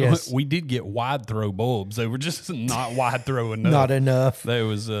defense, we did get wide throw bulbs. They were just not wide throw enough. Not enough. There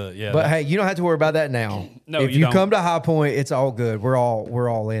was, But hey, you don't have to worry about that now. No, if you come to High Point, it's all good. We're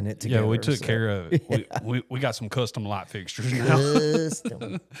all in it together. Yeah, we took care of it. We got some custom light fixtures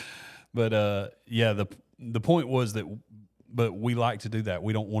now. But the point was that, but we like to do that.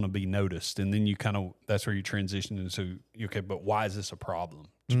 We don't want to be noticed, and then you that's where you transition into but why is this a problem?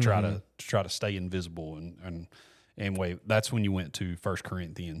 To try to stay invisible and anyway, that's when you went to 1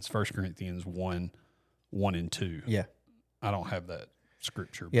 Corinthians 1 and 2. Yeah. I don't have that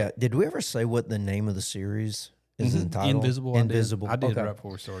scripture. Yeah. Did we ever say what the name of the series is entitled? Invisible. Invisible. I did right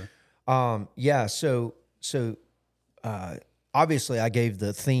before we started. So obviously I gave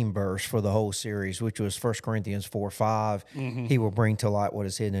the theme verse for the whole series, which was 1 Corinthians 4:5. He will bring to light what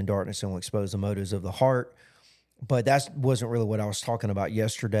is hidden in darkness and will expose the motives of the heart. But that wasn't really what I was talking about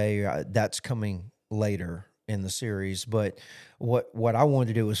yesterday. That's coming later in the series. But what I wanted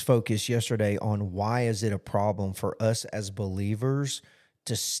to do was focus yesterday on why is it a problem for us as believers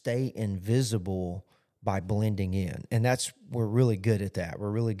to stay invisible by blending in. And we're really good at that.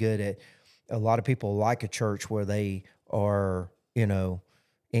 We're really good at, a lot of people like a church where they are,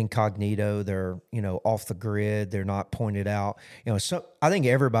 incognito, they're, off the grid, they're not pointed out. I think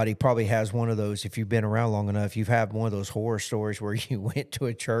everybody probably has one of those. If you've been around long enough, you've had one of those horror stories where you went to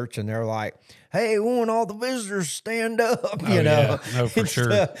a church and they're like, hey, we want all the visitors to stand up, Yeah. No, for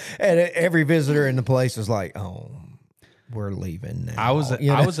sure. And every visitor in the place is like, oh, we're leaving now. I was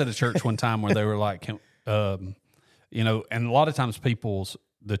at a church one time where they were like, and a lot of times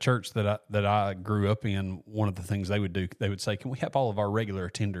the church that I grew up in, one of the things they would do, they would say, can we have all of our regular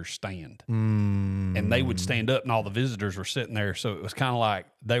attenders stand? And they would stand up and all the visitors were sitting there. So it was kind of like,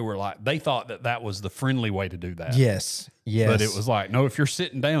 they thought that was the friendly way to do that. Yes. But it was like, no, if you're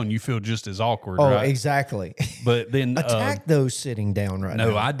sitting down, you feel just as awkward. Oh, right? Exactly. But then attack those sitting down right now.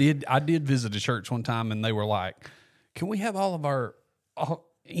 No, I did visit a church one time and they were like, can we have all of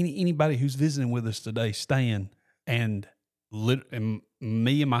anybody who's visiting with us today stand and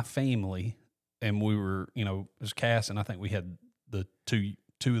me and my family, and we were, you know, it was Cass, and I think we had the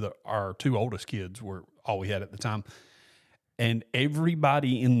our two oldest kids were all we had at the time. And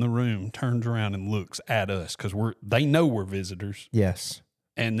everybody in the room turns around and looks at us because they know we're visitors. Yes.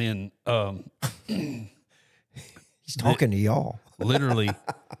 And then he's talking to y'all. Literally.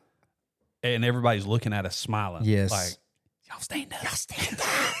 And everybody's looking at us smiling. Yes. Like, y'all stand up. Y'all stand up.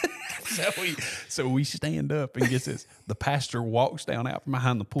 so we stand up, and gets this. The pastor walks down out from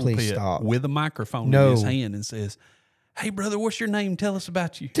behind the pulpit with a microphone in his hand and says, "Hey, brother, what's your name? Tell us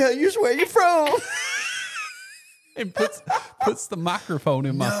about you. Tell us where you're from." And puts the microphone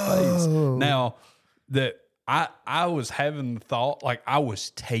in my face. Now, that I was having the thought, like I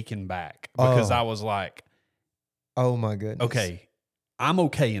was taken back because I was like, oh my goodness. Okay, I'm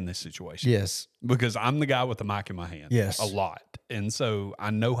okay in this situation. Yes. Because I'm the guy with the mic in my hand. Yes. A lot. And so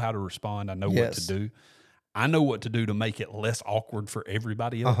I know how to respond. I know what to do. I know what to do to make it less awkward for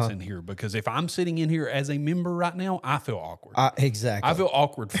everybody else in here. Because if I'm sitting in here as a member right now, I feel awkward. Exactly. I feel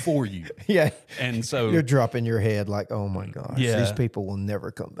awkward for you. Yeah. And so you're dropping your head like, oh my gosh, these people will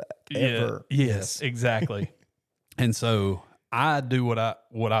never come back. Ever. Yes, exactly. And so I do what I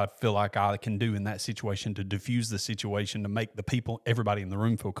feel like I can do in that situation to diffuse the situation, to make everybody in the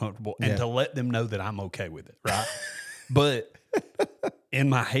room feel comfortable, and to let them know that I'm okay with it, right? But in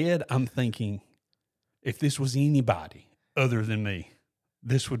my head, I'm thinking, if this was anybody other than me,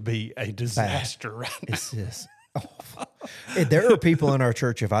 this would be a disaster right now. It's just awful. There are people in our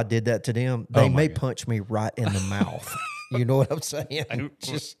church, if I did that to them, they may punch me right in the mouth. You know what I'm saying?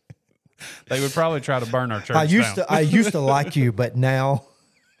 They would probably try to burn our church down. I used to like you, but now.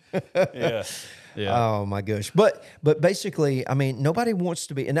 Yeah. Oh my gosh. But basically, I mean, nobody wants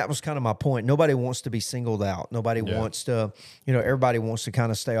to be, and that was kind of my point. Nobody wants to be singled out. Nobody wants to, everybody wants to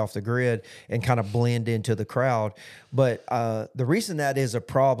kind of stay off the grid and kind of blend into the crowd. But the reason that is a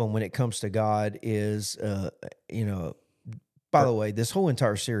problem when it comes to God is, by the way, this whole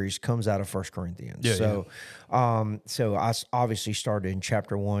entire series comes out of 1 Corinthians. So I obviously started in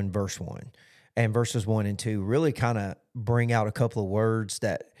chapter 1, verse 1, and verses 1 and 2 really kind of bring out a couple of words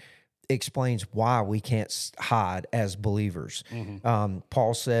that explains why we can't hide as believers. Mm-hmm.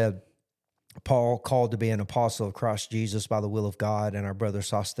 Paul called to be an apostle of Christ Jesus by the will of God, and our brother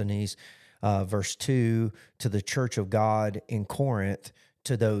Sosthenes, verse 2, to the church of God in Corinth,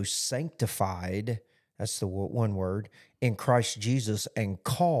 to those sanctified, that's the one word, in Christ Jesus, and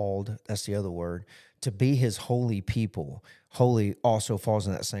called, that's the other word, to be his holy people. Holy also falls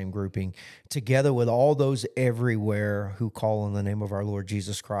in that same grouping, together with all those everywhere who call on the name of our Lord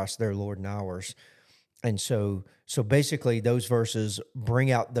Jesus Christ, their Lord and ours. And so basically those verses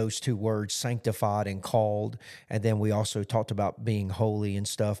bring out those two words, sanctified and called. And then we also talked about being holy and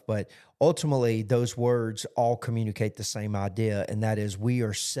stuff. But ultimately, those words all communicate the same idea, and that is we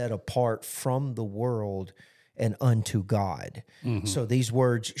are set apart from the world and unto God. Mm-hmm. So these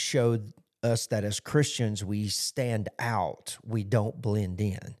words show us that as Christians, we stand out. We don't blend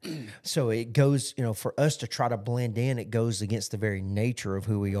in. So it goes, for us to try to blend in, it goes against the very nature of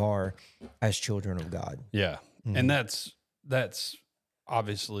who we are as children of God. Yeah. Mm-hmm. And that's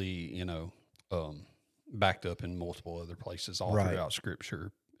obviously, backed up in multiple other places all throughout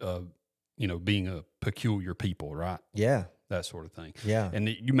Scripture, being a peculiar people, right? Yeah. That sort of thing. Yeah. And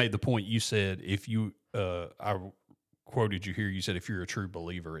you made the point, you said, I quoted you here. You said, if you're a true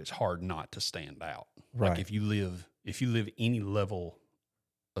believer, it's hard not to stand out. Right. Like if you live any level,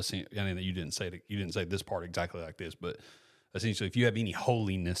 and you didn't say this part exactly like this, but essentially, if you have any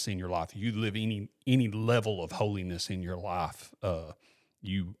holiness in your life, if you live any level of holiness in your life,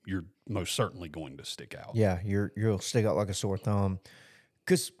 you're most certainly going to stick out. Yeah, you'll stick out like a sore thumb.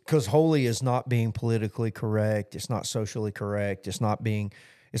 Because holy is not being politically correct. It's not socially correct. It's not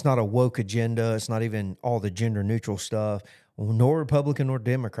a woke agenda. It's not even all the gender neutral stuff, nor Republican nor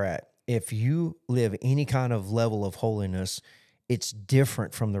Democrat. If you live any kind of level of holiness, it's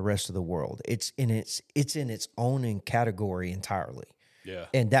different from the rest of the world. It's in its own category entirely. Yeah.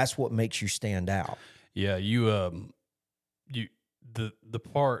 And that's what makes you stand out. Yeah, the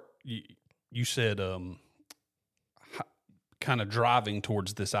part you said kind of driving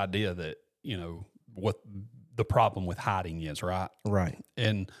towards this idea that, what the problem with hiding is, right? Right.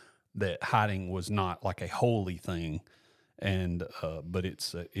 And that hiding was not like a holy thing, and but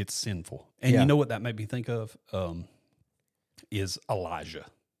it's sinful. And you know what that made me think of is Elijah.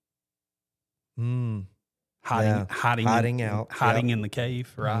 Hiding in the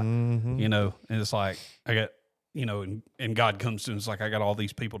cave, right? Mm-hmm. And it's like I got, and God comes to him, it's like I got all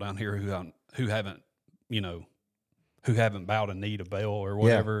these people down here who haven't, who haven't bowed a knee to Baal or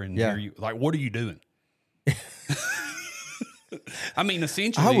whatever. And here you, like, what are you doing? I mean,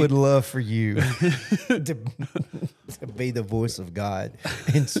 essentially, I would love for you to be the voice of God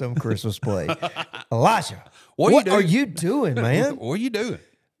in some Christmas play. Elijah, what are you doing, man? What are you doing?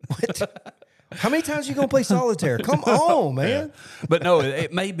 What? How many times are you going to play solitaire? Come on, man. Yeah. But no,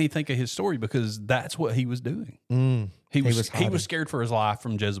 it made me think of his story because that's what he was doing. He was scared for his life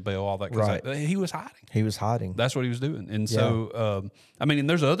from Jezebel, all that. Right. He was hiding. He was hiding. That's what he was doing. And so, I mean, and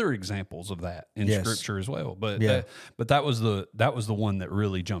there's other examples of that in Scripture as well. But that was the one that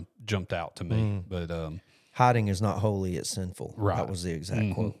really jumped out to me. But hiding is not holy; it's sinful. Right. That was the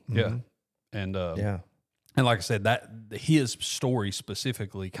exact quote. Yeah, and and like I said, that his story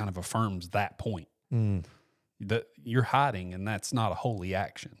specifically kind of affirms that point. That you're hiding, and that's not a holy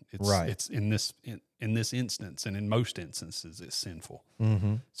action. It's right. It's in this instance, and in most instances, it's sinful.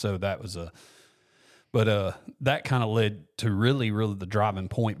 So that was that kind of led to really the driving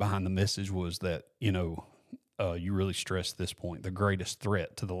point behind the message was that you really stressed this point. The greatest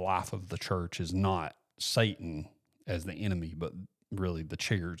threat to the life of the church is not Satan as the enemy, but really the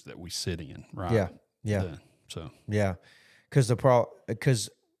chairs that we sit in. Right? Yeah. Yeah. Because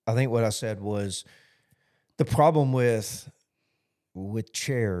I think what I said was the problem with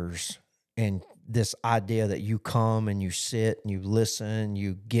chairs and this idea that you come and you sit and you listen,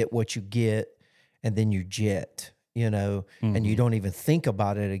 you get what you get, and then you jet, and you don't even think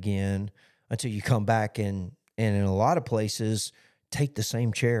about it again until you come back and in a lot of places take the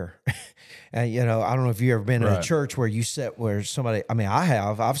same chair. And, I don't know if you've ever been in a church where you sit where somebody,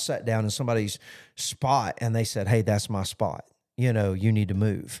 I've sat down in somebody's spot and they said, hey, that's my spot. You need to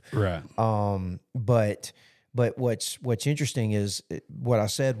move. Right. But what's interesting is what I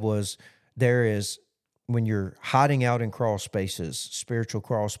said was there is, when you're hiding out in crawl spaces, spiritual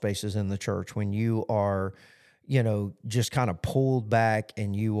crawl spaces in the church, when you are, just kind of pulled back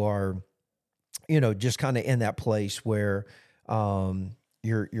and you are, just kind of in that place where,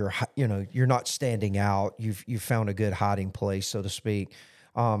 you're not standing out. You've found a good hiding place, so to speak.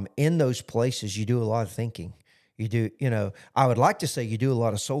 In those places, you do a lot of thinking. You do, I would like to say you do a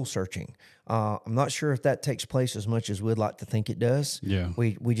lot of soul searching. I'm not sure if that takes place as much as we'd like to think it does. Yeah.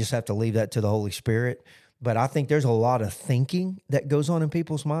 We just have to leave that to the Holy Spirit. But I think there's a lot of thinking that goes on in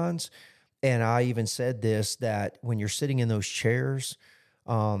people's minds. And I even said this, that when you're sitting in those chairs,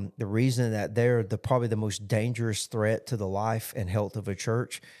 the reason that they're probably the most dangerous threat to the life and health of a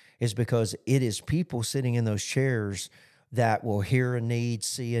church is because it is people sitting in those chairs that will hear a need,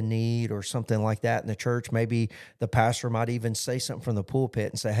 see a need, or something like that in the church. Maybe the pastor might even say something from the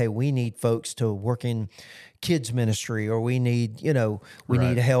pulpit and say, hey, we need folks to work in kids ministry, or we need,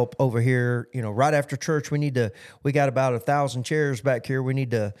 need help over here, right after church. We got about 1,000 chairs back here. We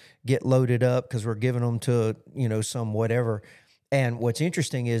need to get loaded up because we're giving them to, some whatever. And what's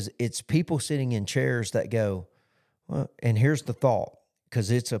interesting is it's people sitting in chairs that go, well, and here's the thought,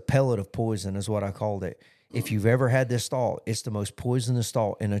 because it's a pellet of poison is what I called it. If you've ever had this thought, it's the most poisonous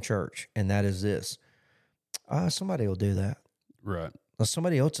thought in a church, and that is this. Somebody will do that. Right. Well,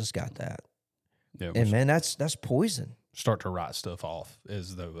 somebody else has got that. Yeah, and man, that's poison. Start to write stuff off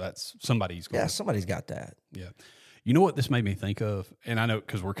as though that's somebody's going. Yeah, somebody's got that. Yeah. You know what this made me think of? And I know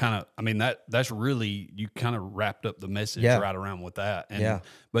because we're kind of, that's really, you kind of wrapped up the message right around with that. And,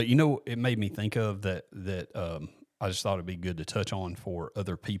 but it made me think of that I just thought it'd be good to touch on for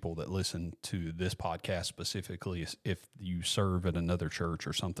other people that listen to this podcast specifically, if you serve at another church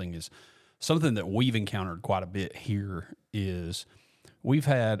or something, is something that we've encountered quite a bit here is we've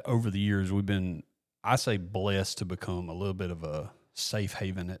had over the years, we've been, I say, blessed to become a little bit of a safe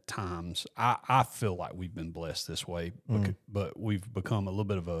haven at times. I feel like we've been blessed this way, but we've become a little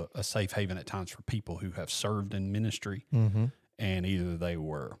bit of a safe haven at times for people who have served in ministry, and either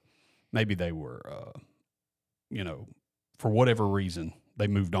maybe they were, for whatever reason, they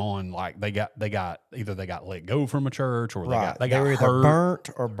moved on. Like they got let go from a church, or they got were either hurt, burnt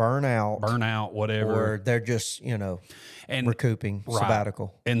or burn out, whatever, or they're just and recouping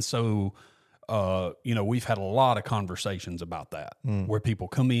sabbatical. And so, we've had a lot of conversations about that where people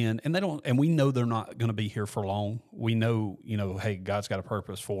come in and we know they're not going to be here for long. We know, hey, God's got a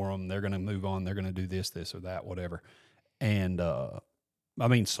purpose for them. They're going to move on. They're going to do this or that, whatever. And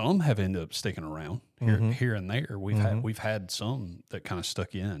some have ended up sticking around here and there. We've had some that kind of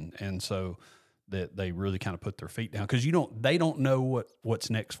stuck in, and so that they really kind of put their feet down because they don't know what's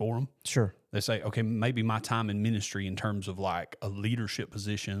next for them. Sure, they say, okay, maybe my time in ministry in terms of like a leadership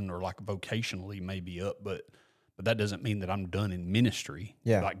position or like vocationally may be up, but that doesn't mean that I'm done in ministry.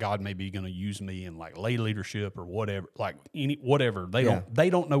 Yeah, like God may be going to use me in like lay leadership or whatever, like whatever. They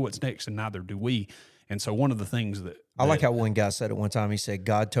don't know what's next, and neither do we. And so one of the things that I like how one guy said it one time. He said,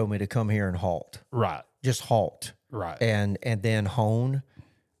 God told me to come here and halt. right, Just halt. right, And then hone.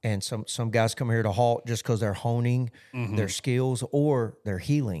 And some guys come here to halt just because they're honing their skills or they're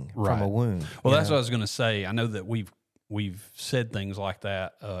healing from a wound. Well, that's what I was going to say. I know that we've said things like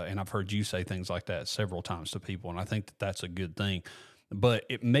that, and I've heard you say things like that several times to people, and I think that that's a good thing. But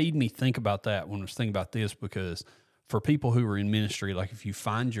it made me think about that when I was thinking about this, because for people who are in ministry, like if you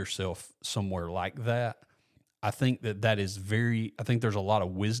find yourself somewhere like that, I think that is I think there's a lot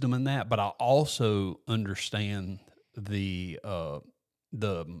of wisdom in that, but I also understand the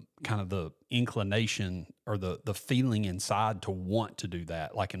kind of the inclination or the feeling inside to want to do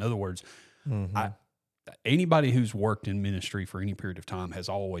that. Like, in other words, anybody who's worked in ministry for any period of time has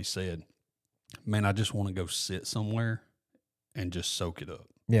always said, man, I just want to go sit somewhere and just soak it up.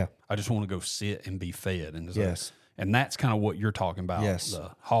 Yeah. I just want to go sit and be fed. And yes. And that's kind of what you're talking about. Yes.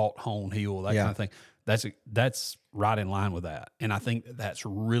 The halt, hone, heal, that kind of thing. That's right in line with that. And I think that's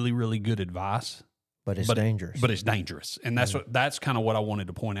really, really good advice. But it's dangerous. But it's dangerous. And that's kind of what I wanted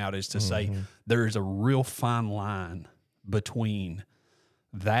to point out, is to say there is a real fine line between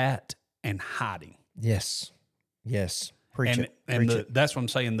that and hiding. Yes. Yes. Preach it. That's what I'm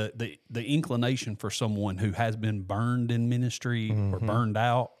saying. The inclination for someone who has been burned in ministry or burned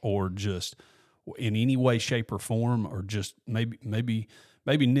out, or just in any way, shape, or form, or just maybe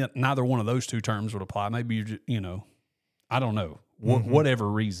neither one of those two terms would apply. Maybe I don't know, whatever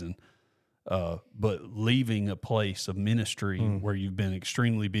reason. But leaving a place of ministry where you've been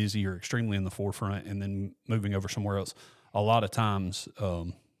extremely busy or extremely in the forefront, and then moving over somewhere else, a lot of times,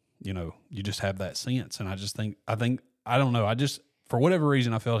 you just have that sense. And I don't know. I just, for whatever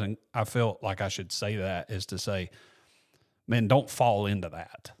reason, I felt like I should say that, is to say, man, don't fall into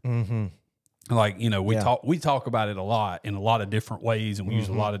that. Mm-hmm. Like, we talk about it a lot in a lot of different ways, and we use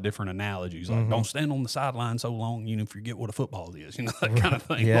a lot of different analogies. Like, don't stand on the sideline so long, you forget what a football is, that kind of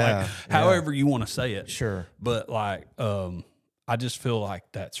thing. Yeah, however you want to say it. Sure. But like, I just feel like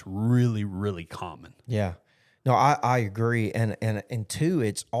that's really, really common. Yeah. No, I agree. And two,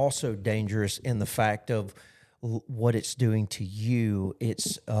 it's also dangerous in the fact of what it's doing to you.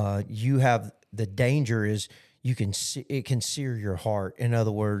 It's, you have, the danger is it can sear your heart. In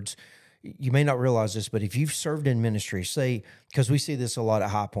other words, you may not realize this, but if you've served in ministry, say, because we see this a lot at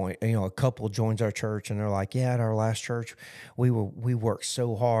High Point, a couple joins our church and they're like, yeah, at our last church, we worked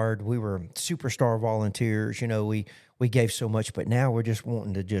so hard. We were superstar volunteers. We gave so much, but now we're just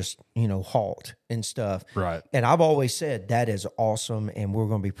wanting to just, halt and stuff. Right. And I've always said that is awesome, and we're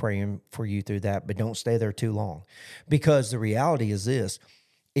going to be praying for you through that, but don't stay there too long, because the reality is this: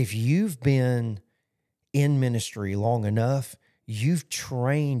 if you've been in ministry long enough, you've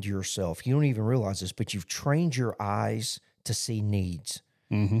trained yourself. You don't even realize this, but you've trained your eyes to see needs.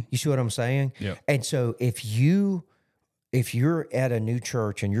 Mm-hmm. You see what I'm saying? Yeah. And so if you're at a new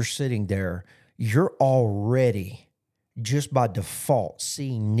church and you're sitting there, you're already, just by default,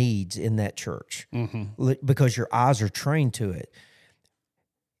 seeing needs in that church because your eyes are trained to it.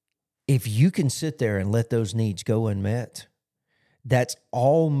 If you can sit there and let those needs go unmet, that's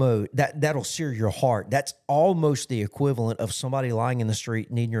almost, that'll sear your heart. That's almost the equivalent of somebody lying in the street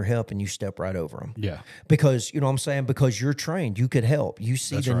needing your help and you step right over them. Yeah. Because, you know what I'm saying? Because you're trained, you could help. You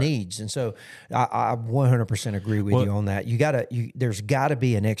see the needs. And so I 100% agree with you on that. There's gotta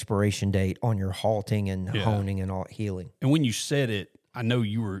be an expiration date on your halting and honing and all healing. And when you said it, I know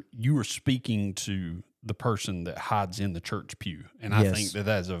you were speaking to the person that hides in the church pew. And I think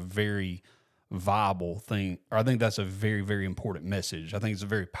that is a very viable thing, or I think that's a very, very important message. I think it's a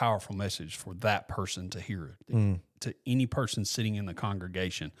very powerful message for that person to hear, to any person sitting in the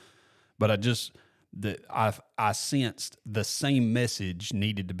congregation. But I sensed the same message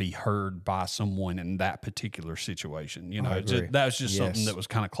needed to be heard by someone in that particular situation. That was just something that was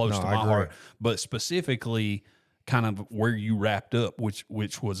kind of close to my heart. But specifically, kind of where you wrapped up, which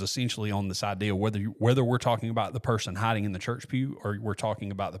was essentially on this idea, whether we're talking about the person hiding in the church pew or we're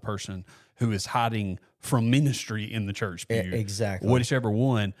talking about the person who is hiding from ministry in the church pew. Exactly. Whichever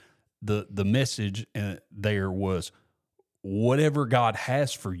one, the message there was, whatever God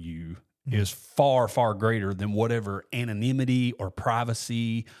has for you is far, far greater than whatever anonymity or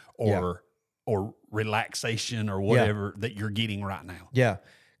privacy or relaxation or whatever that you're getting right now. Yeah.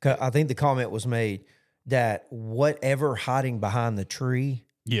 I think the comment was made that whatever hiding behind the tree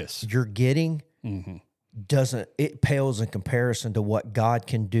you're getting it pales in comparison to what God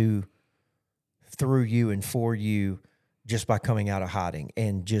can do through you and for you just by coming out of hiding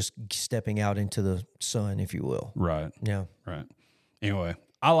and just stepping out into the sun, if you will. Right. Yeah. Right. Anyway,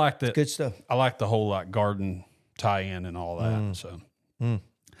 I like that. Good stuff. I like the whole garden tie-in and all that. So,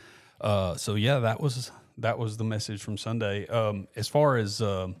 So yeah, that was the message from Sunday. As far as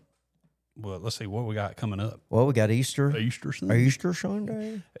well, let's see what we got coming up. Well, we got Easter. Easter Sunday. Easter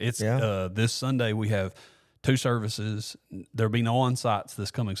Sunday. It's this Sunday we have 2 services. There'll be no on-sites this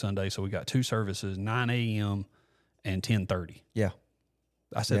coming Sunday, so we got 2 services, 9 a.m. and 10:30. Yeah.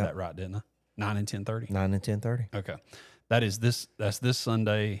 I said that right, didn't I? 9 and 10:30? 9 and 10:30. Okay. That's this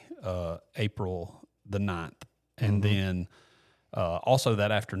Sunday, April the 9th. And then also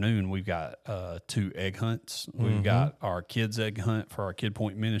that afternoon, we've got 2 egg hunts. We've got our kids' egg hunt for our Kid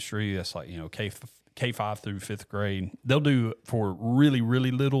Point Ministry. That's like, K5 through 5th grade. They'll do for really,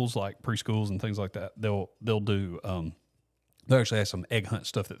 really littles, like preschools and things like that. They'll do, they'll actually have some egg hunt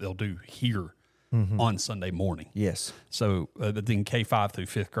stuff that they'll do here on Sunday morning. Yes. So but then K5 through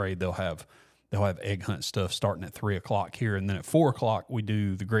 5th grade, they'll have egg hunt stuff starting at 3:00 here, and then at 4:00 we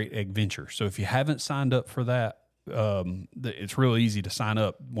do the Great Egg Venture. So if you haven't signed up for that, it's real easy to sign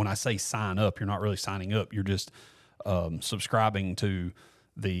up. When I say sign up, you're not really signing up. You're just subscribing to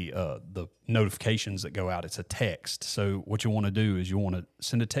the notifications that go out. It's a text. So what you want to do is you want to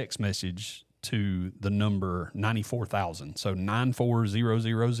send a text message to the number 94,000. So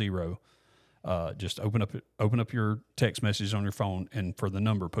 94000. Just open up your text message on your phone, and for the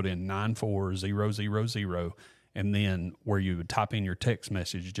number, put in 94000, and then where you would type in your text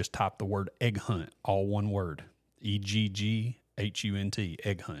message, just type the word egg hunt, all one word, EGGHUNT,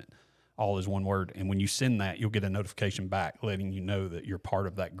 egg hunt, all is one word. And when you send that, you'll get a notification back letting you know that you're part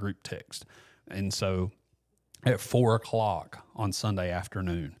of that group text. And so at 4:00 on Sunday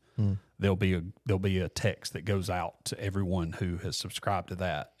afternoon, there'll be a text that goes out to everyone who has subscribed to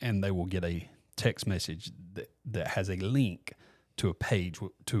that, and they will get a text message that has a link to a page,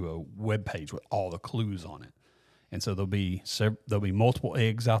 to a web page with all the clues on it. And so there'll be multiple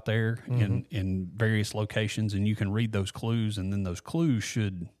eggs out there in various locations, and you can read those clues, and then those clues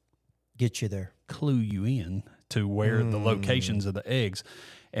should get you there, clue you in to where the locations of the eggs.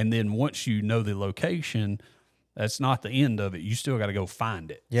 And then once you know the location, that's not the end of it. You still got to go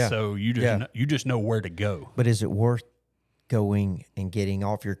find it. Yeah. So you just know where to go. But is it worth going and getting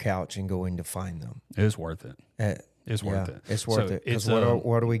off your couch and going to find them? It's worth it. It's worth it. It's worth it. Because what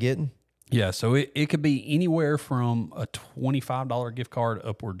are we getting? Yeah, so it could be anywhere from a $25 gift card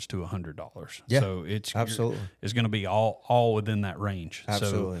upwards to $100. Yeah, so it's absolutely. It's going to be all within that range.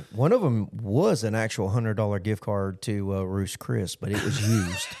 Absolutely. So, one of them was an actual $100 gift card to Roost Chris, but it was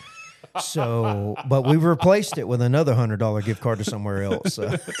used. So, but we replaced it with another $100 gift card to somewhere else.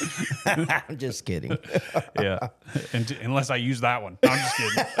 So. I'm just kidding. Yeah, unless I use that one. I'm just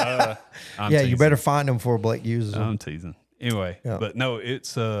kidding. I'm teasing. You better find them before Blake uses them. I'm teasing. Anyway, but no,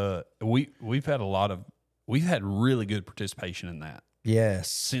 it's we've had really good participation in that. Yes,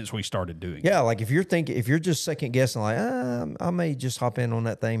 since we started doing. Yeah, like if you're just second guessing, like I may just hop in on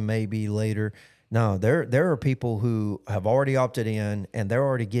that thing maybe later. No, there are people who have already opted in, and they're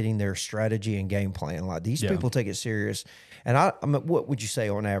already getting their strategy and game plan. Like these people take it serious. And I mean, what would you say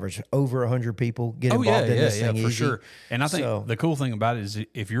on average? Over 100 people get involved in this thing? For easy? Sure. And I think the cool thing about it is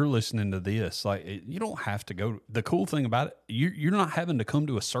if you're listening to this, like you don't have to go. The cool thing about it, you're not having to come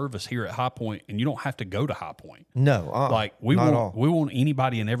to a service here at High Point, and you don't have to go to High Point. No, like we want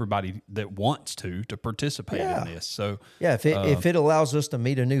anybody and everybody that wants to participate in this. So if it allows us to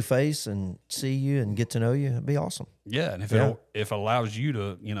meet a new face and see you and get to know you, it'd be awesome. Yeah, and if it allows you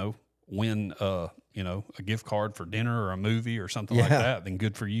to win a gift card for dinner or a movie or something like that, then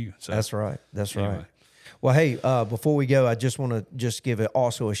good for you. So that's right. Right. Well, hey, before we go, I just want to give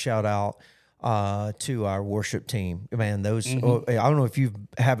also a shout out to our worship team. Man, those I don't know if you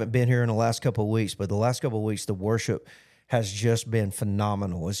haven't been here in the last couple of weeks, but the last couple of weeks the worship has just been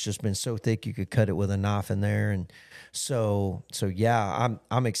phenomenal. It's just been so thick you could cut it with a knife in there, and so yeah,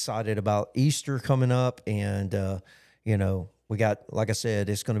 I'm excited about Easter coming up, and we got, like I said,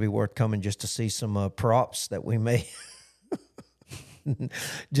 it's going to be worth coming just to see some props that we may.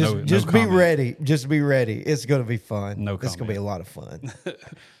 just be ready. Just be ready. It's going to be fun. It's going to be a lot of fun.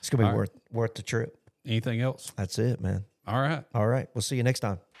 It's going to be worth the trip. Anything else? That's it, man. All right. We'll see you next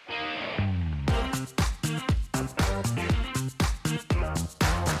time.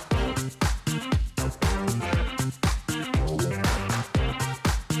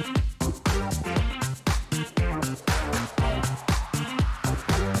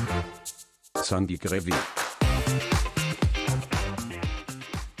 Sandy Grevi.